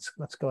center line.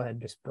 Let's go ahead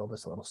and just build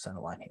this little center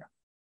line here.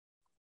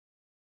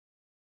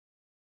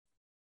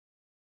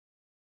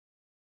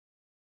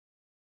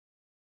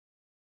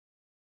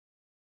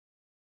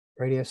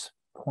 Radius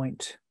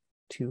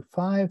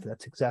 0.25.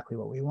 That's exactly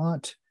what we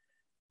want.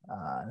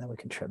 And then we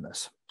can trim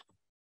this.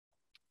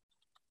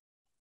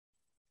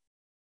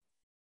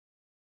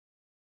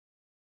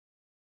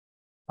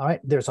 All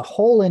right, there's a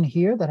hole in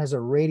here that has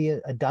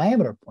a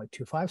diameter of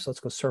 0.25. So let's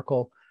go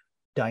circle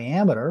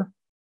diameter.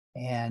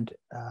 And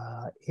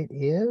it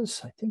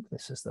is, I think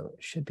this is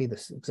should be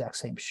this exact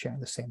same,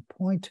 sharing the same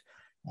point.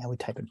 And we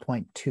type in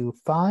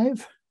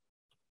 0.25,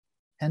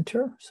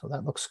 enter. So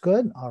that looks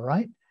good. All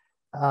right.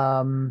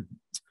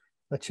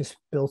 Let's just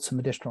build some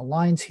additional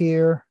lines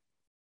here.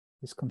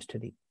 This comes to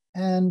the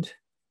end.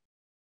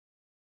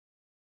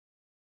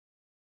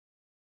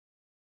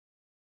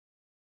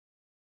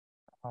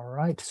 All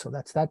right, so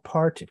that's that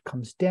part. It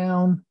comes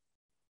down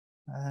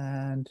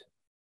and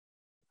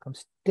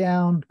comes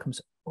down,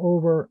 comes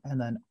over, and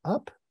then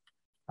up.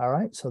 All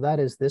right, so that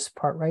is this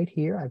part right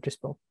here. I've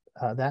just built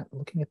that.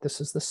 Looking at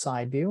this as the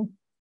side view.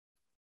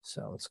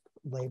 So let's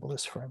label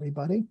this for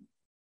everybody.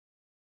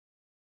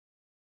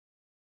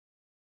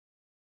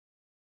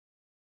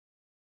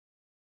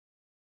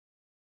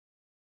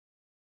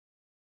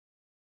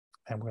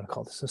 And we're going to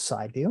call this a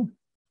side view.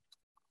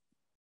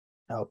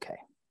 Okay.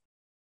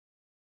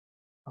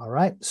 All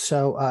right,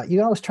 so you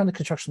can always turn the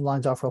construction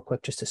lines off real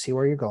quick just to see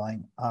where you're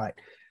going. All right,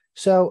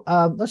 so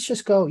let's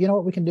just go, you know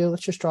what we can do?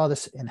 Let's just draw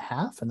this in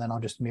half, and then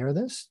I'll just mirror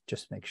this,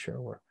 just make sure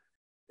we're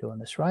doing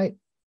this right.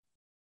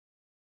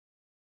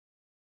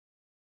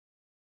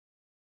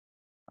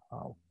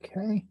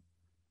 Okay,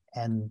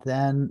 and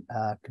then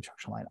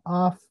construction line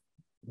off,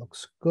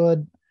 looks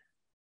good.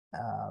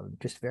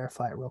 Just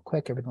verify it real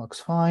quick, everything looks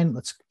fine.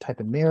 Let's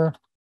type in mirror.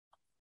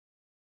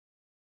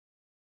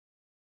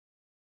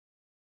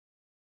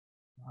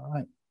 All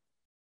right.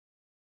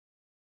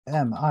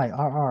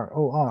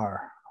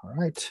 M-I-R-R-O-R. All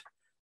right.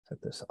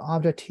 Set this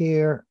object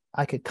here.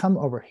 I could come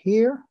over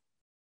here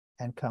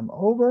and come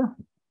over.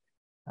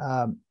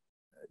 Don't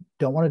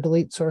want to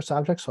delete source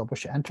object, so I'll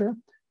push enter.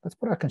 Let's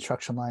put our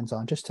construction lines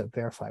on just to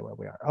verify where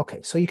we are.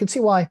 Okay, so you can see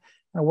why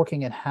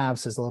working in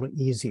halves is a little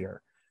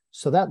easier.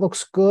 So that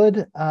looks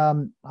good.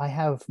 I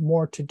have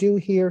more to do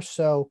here.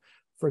 So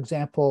for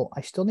example,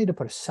 I still need to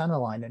put a center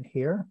line in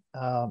here.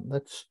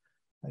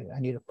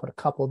 I need to put a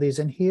couple of these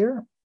in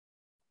here.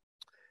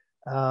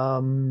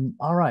 All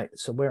right,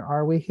 so where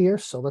are we here?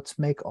 So let's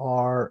make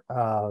our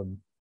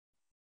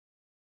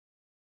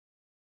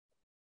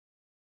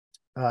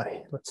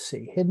let's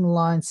see, hidden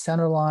lines,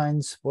 center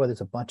lines. Boy,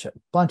 there's a bunch of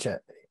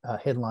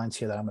hidden lines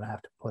here that I'm going to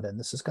have to put in.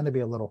 This is going to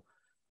be a little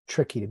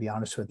tricky, to be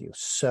honest with you.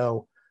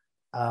 So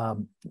but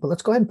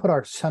let's go ahead and put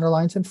our center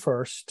lines in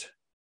first,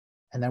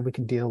 and then we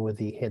can deal with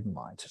the hidden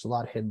lines. There's a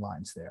lot of hidden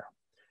lines there.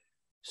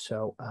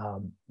 So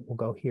we'll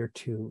go here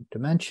to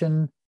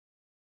dimension,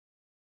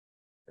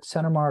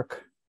 center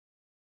mark,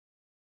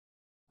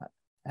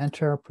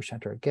 enter, push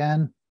enter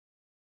again.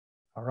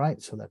 All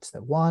right, so that's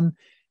the one.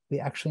 We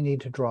actually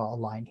need to draw a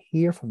line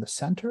here from the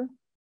center.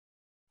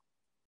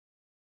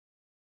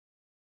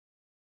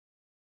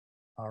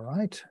 All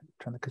right,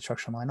 turn the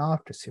construction line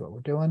off to see what we're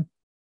doing.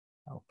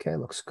 Okay,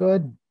 looks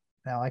good.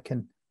 Now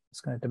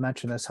it's going to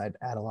dimension this. I'd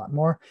add a lot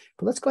more,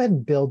 but let's go ahead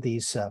and build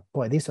these.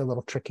 Boy, these are a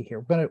little tricky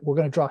here. We're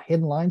going to draw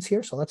hidden lines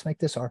here. So let's make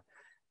this our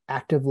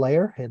active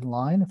layer, hidden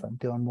line. If I'm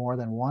doing more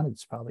than one,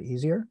 it's probably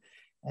easier.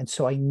 And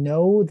so I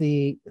know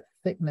the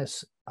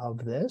thickness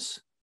of this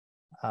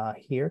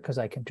here, because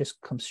I can just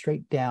come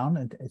straight down,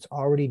 and it's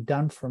already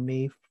done for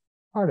me,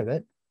 part of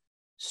it.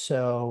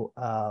 So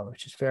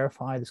let's just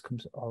verify this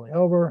comes all the way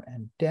over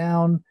and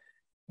down.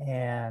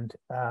 And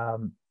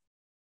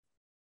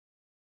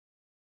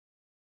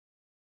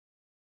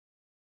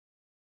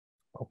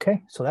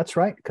Okay, so that's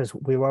right, because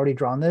we've already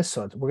drawn this.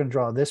 So we're going to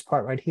draw this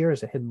part right here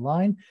as a hidden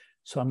line.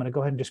 So I'm going to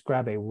go ahead and just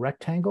grab a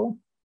rectangle.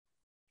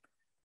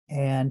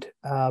 And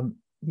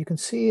you can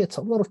see it's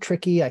a little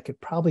tricky. I could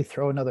probably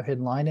throw another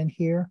hidden line in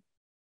here.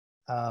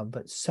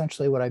 But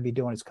essentially what I'd be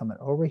doing is coming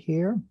over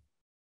here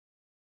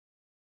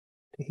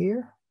to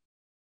here.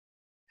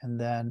 And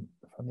then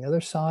from the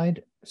other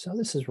side. So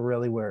this is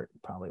really where you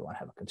probably want to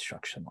have a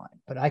construction line.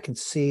 But I can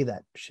see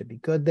that should be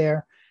good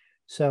there.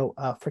 So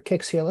for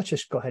kicks here, let's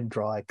just go ahead and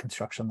draw a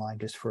construction line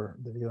just for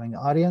the viewing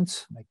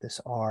audience. Make this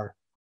our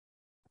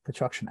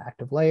construction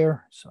active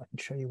layer so I can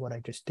show you what I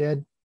just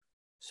did.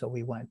 So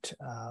we went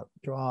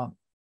draw.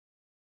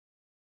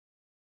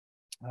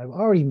 I've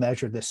already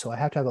measured this, so I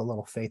have to have a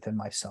little faith in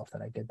myself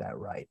that I did that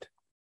right.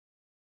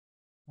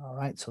 All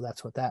right, so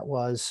that's what that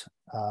was.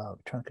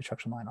 Turn the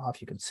construction line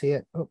off, you can see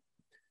it. Oh.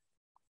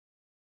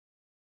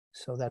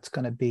 So that's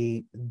going to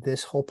be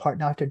this whole part.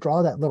 Now I have to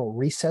draw that little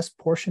recess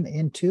portion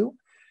into.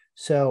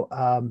 So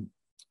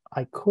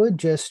I could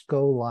just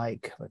go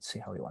like, let's see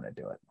how we want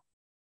to do it.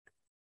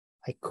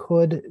 I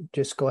could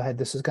just go ahead.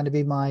 This is going to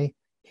be my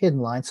hidden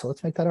line. So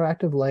let's make that our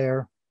active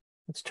layer.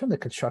 Let's turn the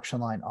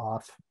construction line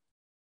off.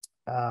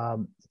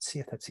 Let's see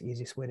if that's the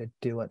easiest way to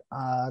do it.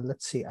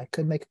 Let's see. I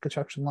could make a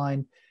construction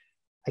line.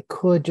 I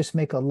could just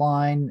make a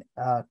line,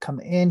 come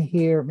in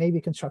here.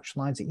 Maybe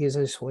construction line's the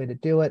easiest way to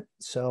do it.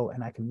 So,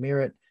 and I can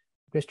mirror it.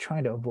 I'm just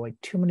trying to avoid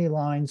too many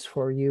lines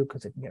for you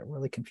because it can get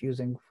really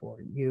confusing for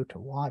you to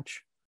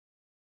watch.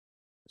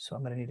 So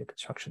I'm going to need a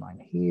construction line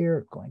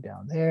here, going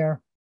down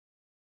there.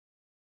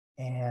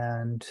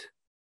 And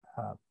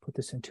put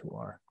this into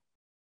our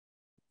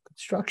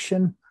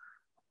construction.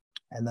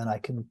 And then I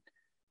can,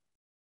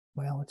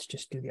 well, let's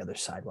just do the other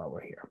side while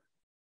we're here.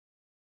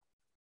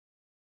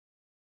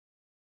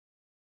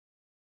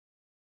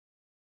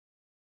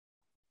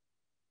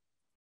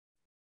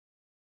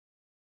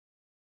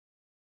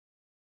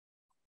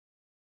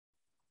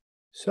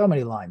 So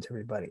many lines,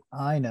 everybody.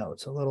 I know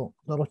it's a little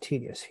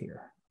tedious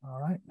here. All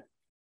right.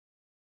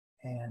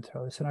 And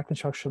throw this in our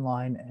construction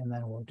line, and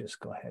then we'll just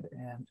go ahead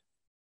and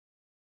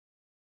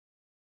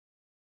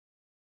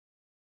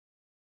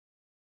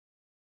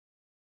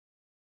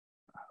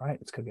all right,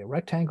 it's going to be a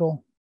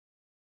rectangle.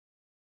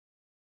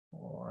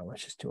 Or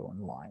let's just do it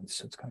in lines.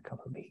 So it's going to come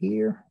from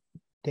here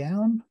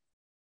down.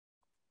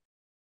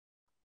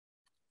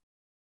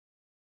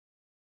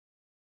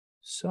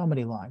 So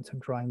many lines. I'm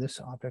drawing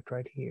this object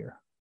right here.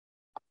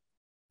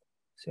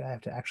 See, I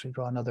have to actually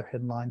draw another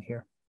hidden line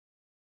here.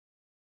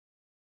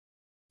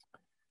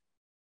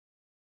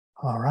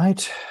 All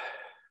right.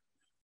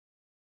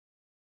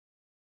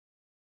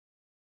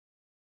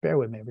 Bear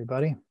with me,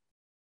 everybody.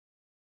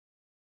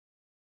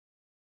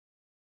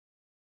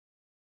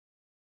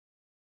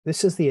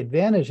 This is the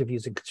advantage of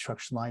using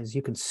construction lines.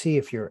 You can see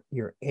if your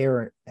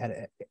error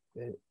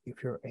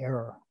if your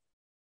error,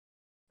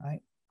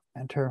 right?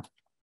 Enter.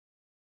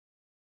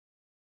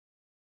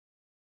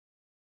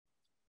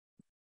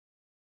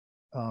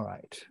 All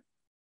right.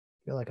 I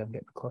feel like I'm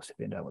getting close to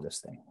being done with this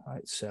thing. All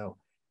right. So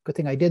good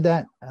thing I did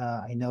that.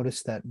 I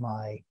noticed that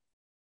my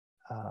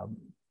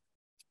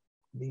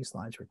these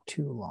lines were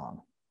too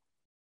long.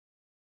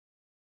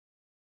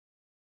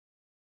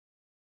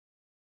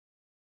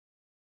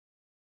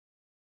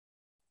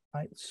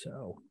 Right,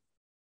 so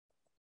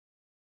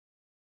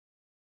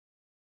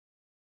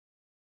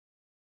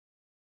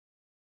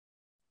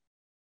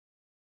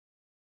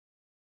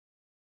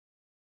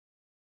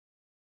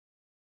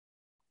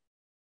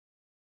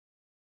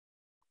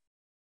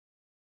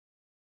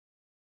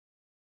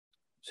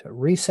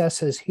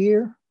recesses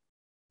here.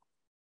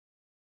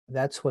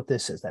 That's what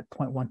this is, that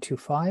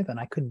 0.125. And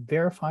I could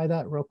verify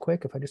that real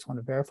quick. If I just want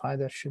to verify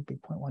that should be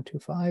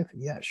 0.125.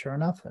 Yeah, sure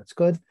enough, that's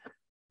good.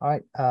 All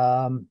right,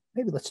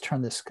 maybe let's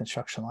turn this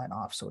construction line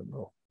off so we have a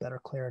little better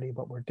clarity of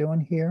what we're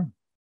doing here.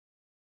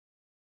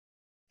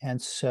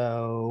 And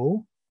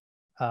so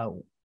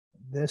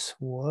this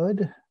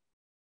would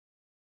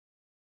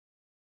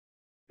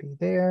be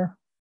there.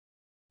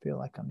 Feel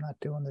like I'm not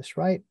doing this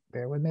right.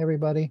 Bear with me,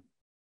 everybody.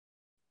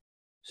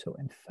 So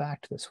in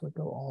fact, this would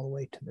go all the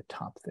way to the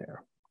top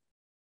there.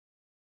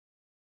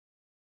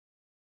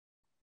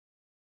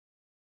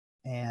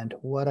 And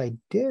what I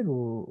did,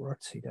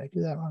 let's see, did I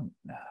do that wrong?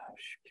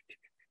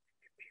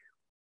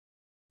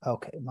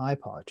 Okay, my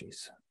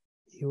apologies.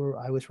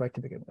 I was right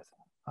to begin with.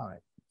 All right,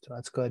 so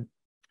that's good.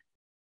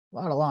 A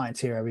lot of lines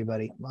here,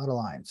 everybody, a lot of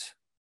lines.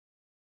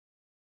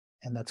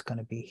 And that's going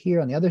to be here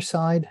on the other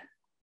side.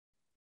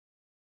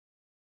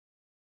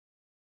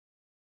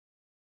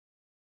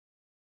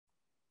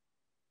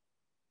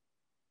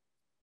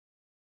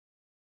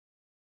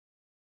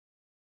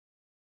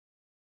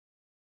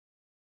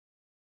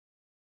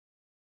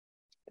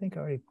 I think I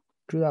already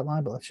drew that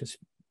line, but let's just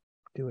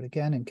do it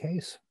again in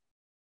case.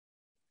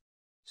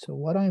 So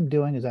what I'm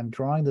doing is I'm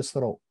drawing this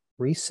little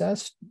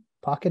recessed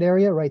pocket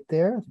area right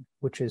there,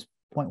 which is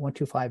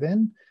 0.125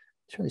 in.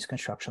 Turn these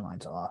construction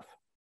lines off.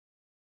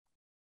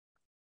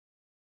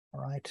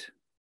 All right.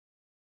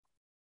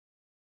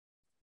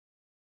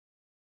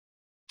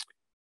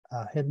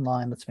 Hidden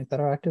line, let's make that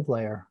our active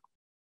layer.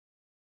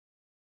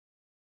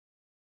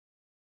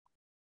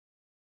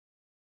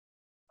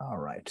 All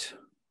right.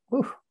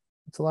 Whew.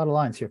 That's a lot of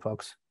lines here,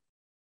 folks.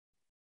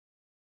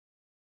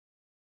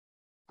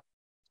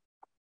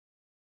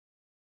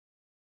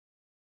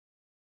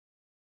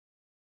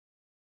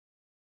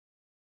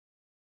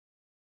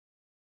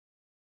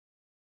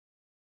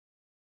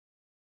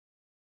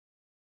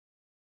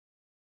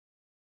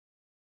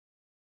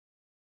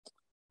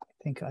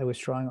 I think I was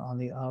drawing on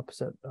the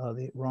opposite,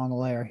 the wrong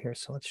layer here.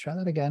 So let's try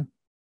that again.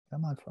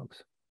 Come on,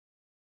 folks.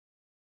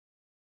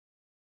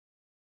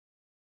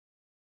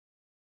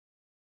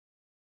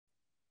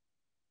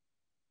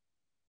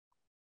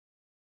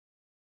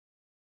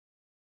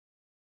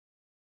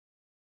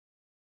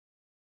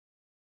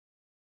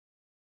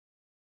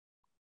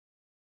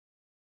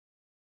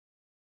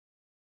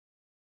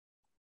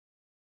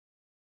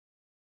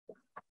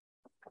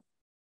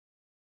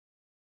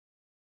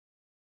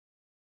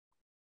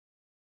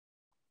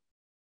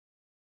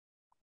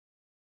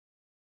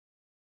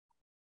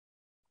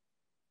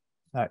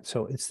 All right,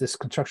 so it's this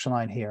construction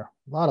line here,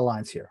 a lot of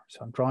lines here. So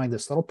I'm drawing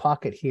this little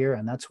pocket here,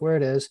 and that's where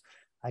it is.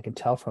 I can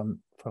tell from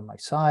my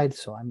side,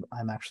 so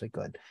I'm actually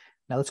good.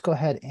 Now let's go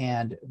ahead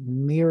and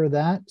mirror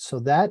that. So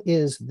that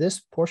is this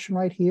portion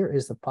right here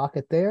is the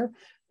pocket there.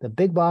 The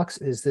big box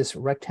is this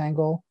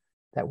rectangle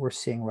that we're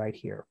seeing right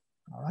here.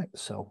 All right,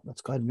 so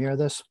let's go ahead and mirror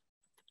this.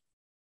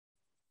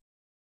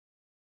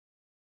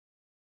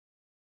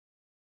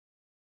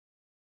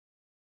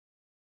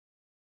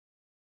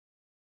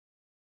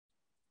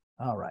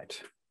 All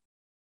right.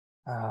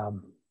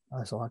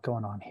 There's a lot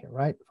going on here,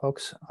 right,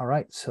 folks? All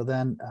right, so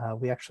then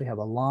we actually have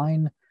a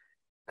line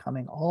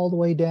coming all the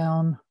way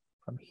down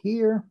from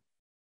here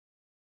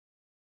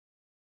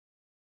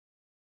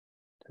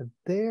to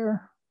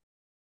there.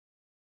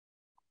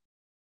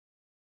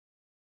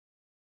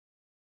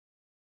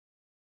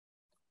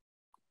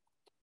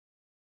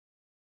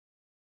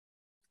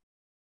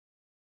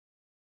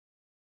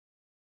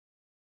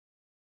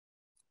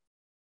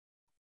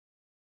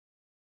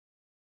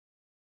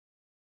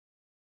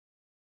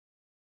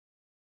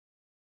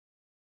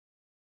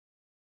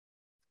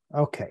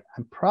 Okay,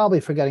 I'm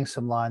probably forgetting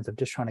some lines. I'm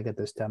just trying to get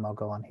this demo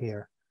going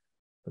here.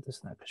 Put this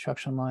in the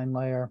construction line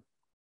layer.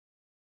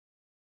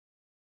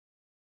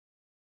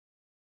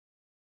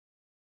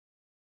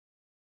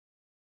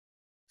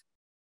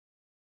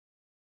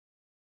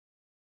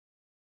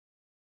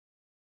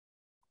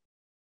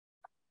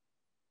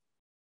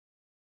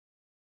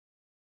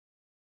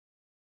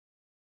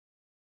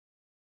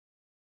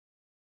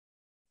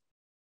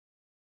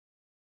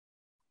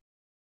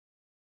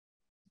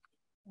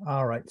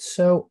 All right,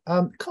 so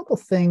a couple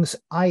things.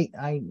 I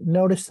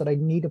noticed that I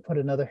need to put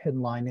another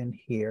hidden line in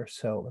here.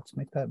 So let's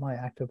make that my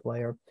active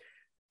layer.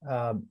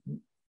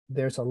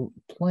 There's a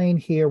plane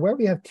here where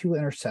we have two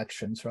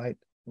intersections, right?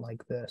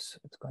 Like this.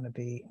 It's going to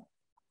be,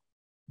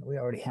 we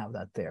already have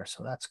that there,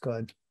 so that's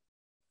good.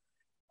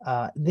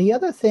 The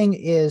other thing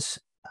is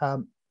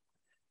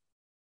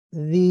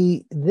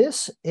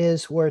this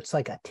is where it's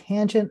like a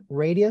tangent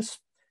radius.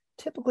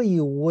 Typically,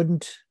 you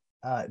wouldn't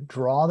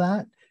draw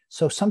that.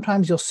 So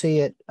sometimes you'll see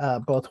it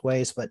both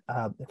ways, but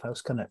if I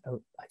was gonna,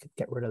 I could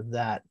get rid of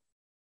that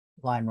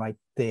line right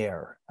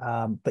there.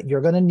 But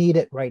you're gonna need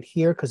it right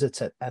here because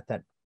it's at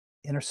that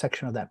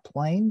intersection of that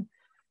plane.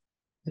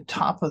 The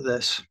top of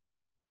this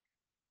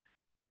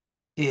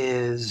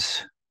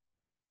is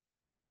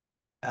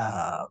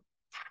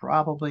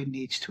probably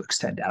needs to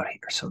extend out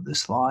here. So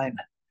this line,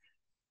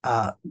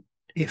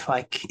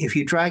 if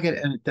you drag it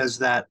and it does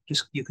that,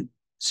 just you could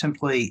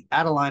simply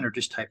add a line or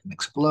just type in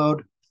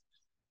explode.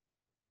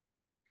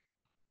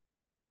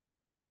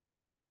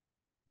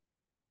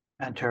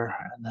 Enter,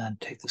 and then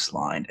take this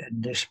line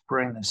and just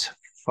bring this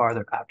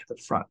farther out to the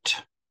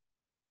front.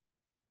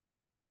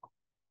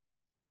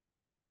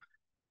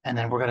 And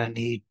then we're going to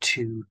need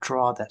to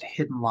draw that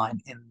hidden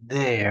line in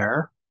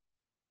there.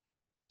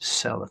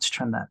 So let's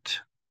turn that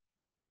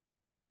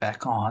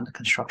back on, the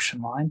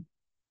construction line.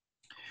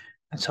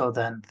 And so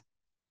then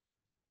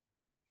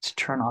let's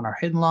turn on our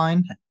hidden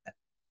line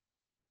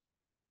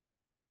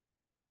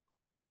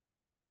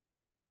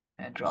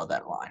and draw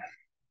that line.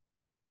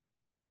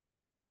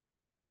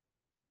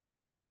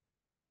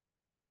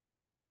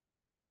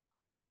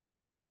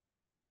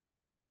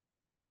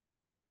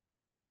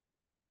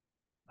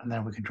 And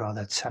then we can draw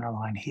that center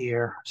line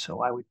here.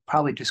 So I would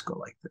probably just go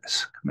like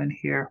this. Come in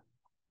here.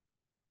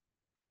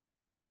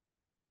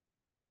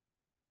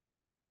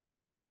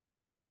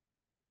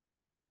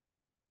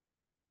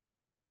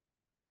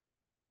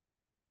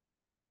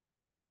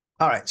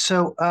 All right,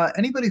 so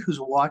anybody who's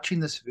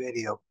watching this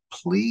video,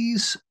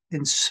 please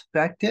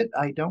inspect it.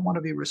 I don't want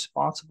to be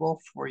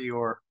responsible for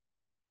your,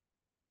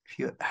 if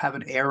you have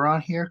an error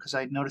on here, because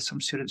I noticed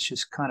some students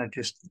just kind of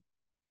just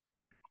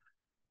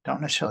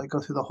don't necessarily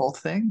go through the whole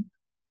thing.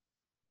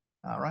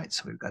 All right,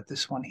 so we've got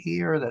this one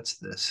here. That's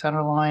the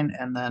center line.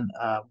 And then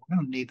we're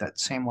going to need that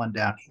same one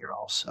down here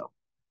also,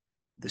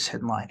 this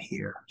hidden line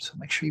here. So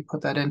make sure you put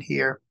that in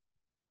here.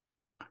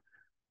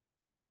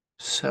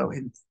 So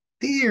in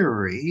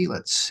theory,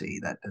 let's see,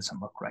 that doesn't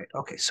look right.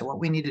 Okay, so what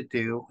we need to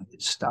do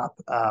is stop.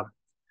 All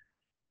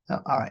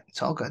right,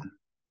 it's all good.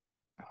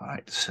 All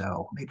right,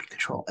 so maybe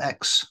Control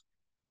X,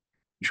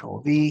 Control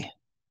V.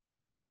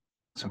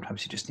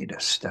 Sometimes you just need to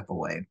step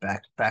away,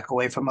 back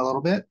away from a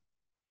little bit.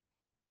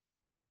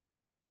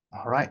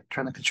 All right,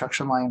 turn the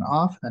construction line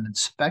off, then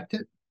inspect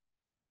it.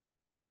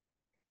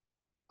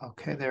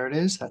 Okay, there it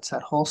is. That's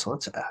that hole. So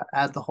let's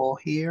add the hole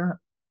here.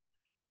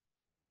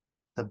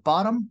 The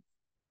bottom.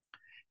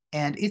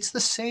 And it's the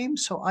same.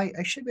 So I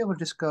should be able to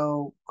just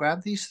go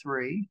grab these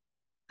three,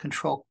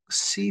 Control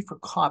C for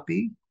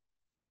copy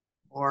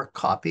or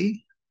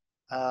copy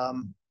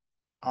on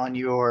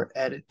your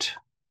edit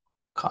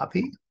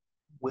copy.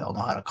 We all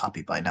know how to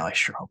copy by now. I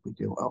sure hope we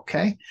do.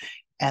 Okay.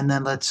 And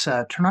then let's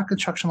turn our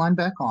construction line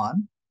back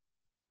on.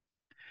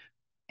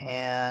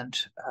 And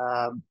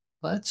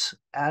let's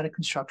add a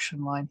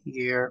construction line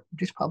here. We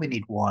just probably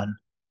need one.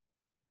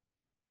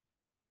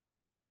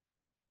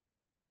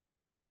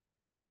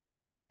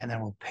 And then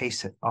we'll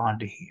paste it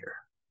onto here.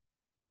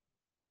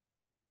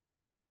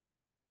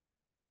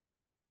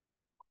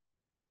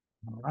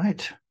 All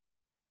right.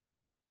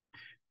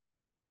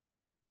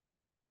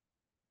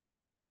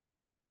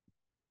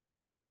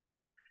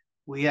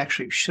 We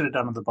actually should have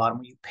done on the bottom.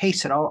 When you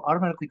paste it,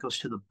 automatically goes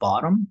to the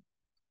bottom.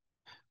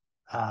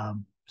 Or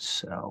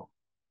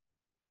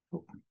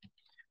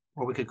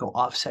we could go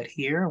offset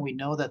here. We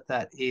know that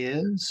that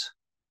is,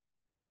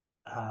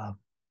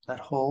 that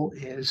hole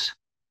is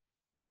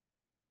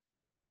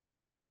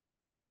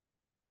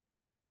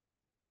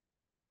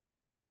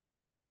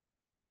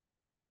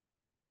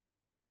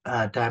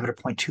diameter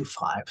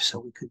 0.25. So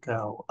we could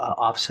go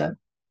offset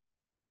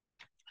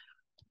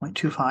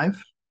 0.25.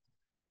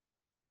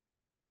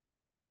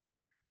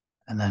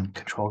 And then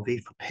Control V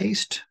for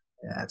paste.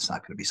 Yeah, it's not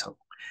going to be so.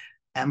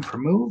 M for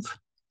move.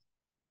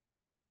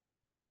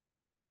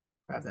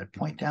 Grab that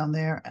point down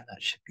there, and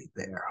that should be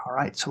there. All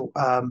right. So,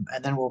 and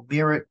then we'll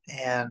mirror it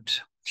and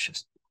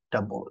just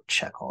double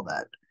check all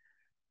that.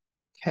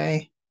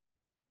 Okay.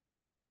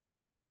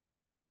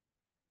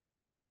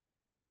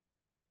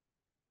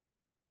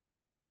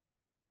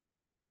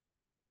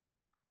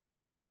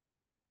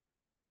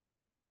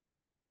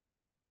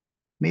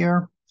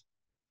 Mirror.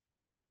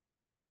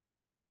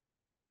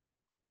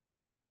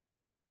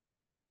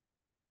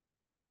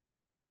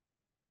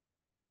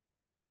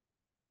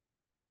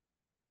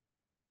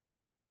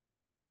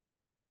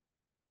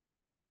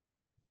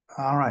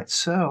 All right,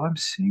 so I'm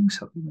seeing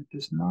something that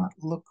does not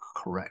look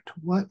correct.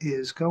 What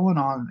is going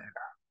on there?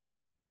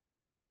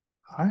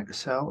 All right,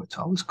 so it's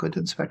always good to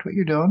inspect what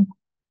you're doing.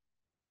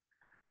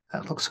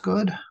 That looks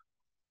good.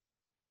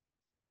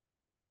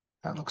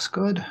 That looks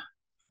good.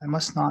 I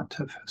must not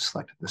have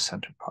selected the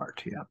center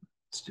part. Yeah,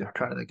 let's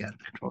try it again.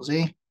 Control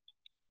Z.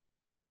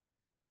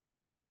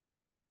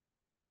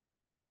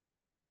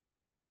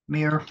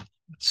 Mirror.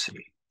 Let's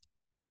see.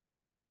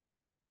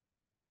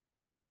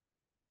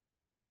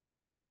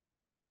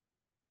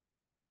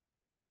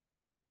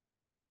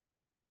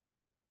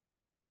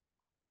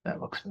 That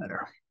looks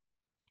better.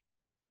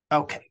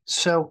 Okay,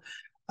 so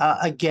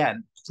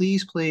again,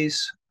 please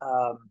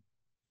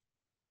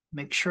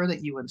make sure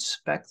that you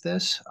inspect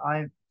this.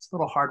 It's a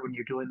little hard when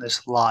you're doing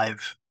this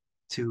live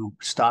to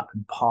stop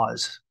and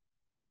pause.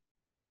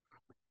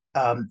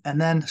 And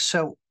then,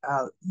 so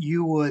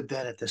you would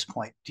then at this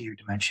point do your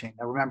dimensioning.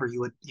 Now, remember,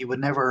 you would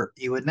never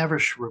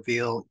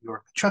reveal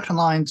your construction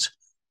lines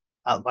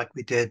like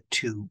we did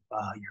to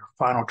your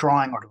final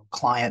drawing or to a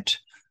client.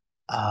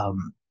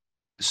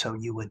 So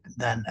you would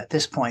then at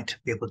this point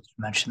be able to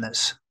dimension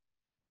this.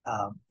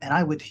 And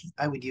I would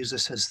use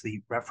this as the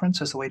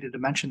reference, as the way to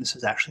dimension. This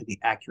is actually the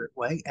accurate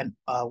way. And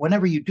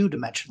whenever you do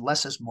dimension,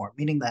 less is more,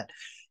 meaning that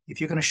if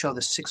you're going to show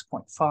this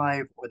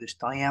 6.5 or this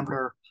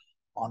diameter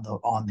on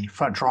the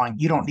front drawing,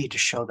 you don't need to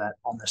show that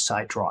on the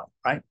side drawing,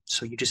 right?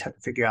 So you just have to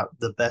figure out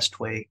the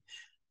best way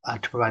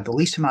to provide the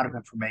least amount of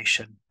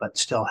information, but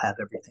still have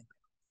everything.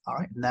 All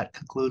right, and that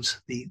concludes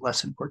the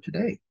lesson for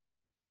today.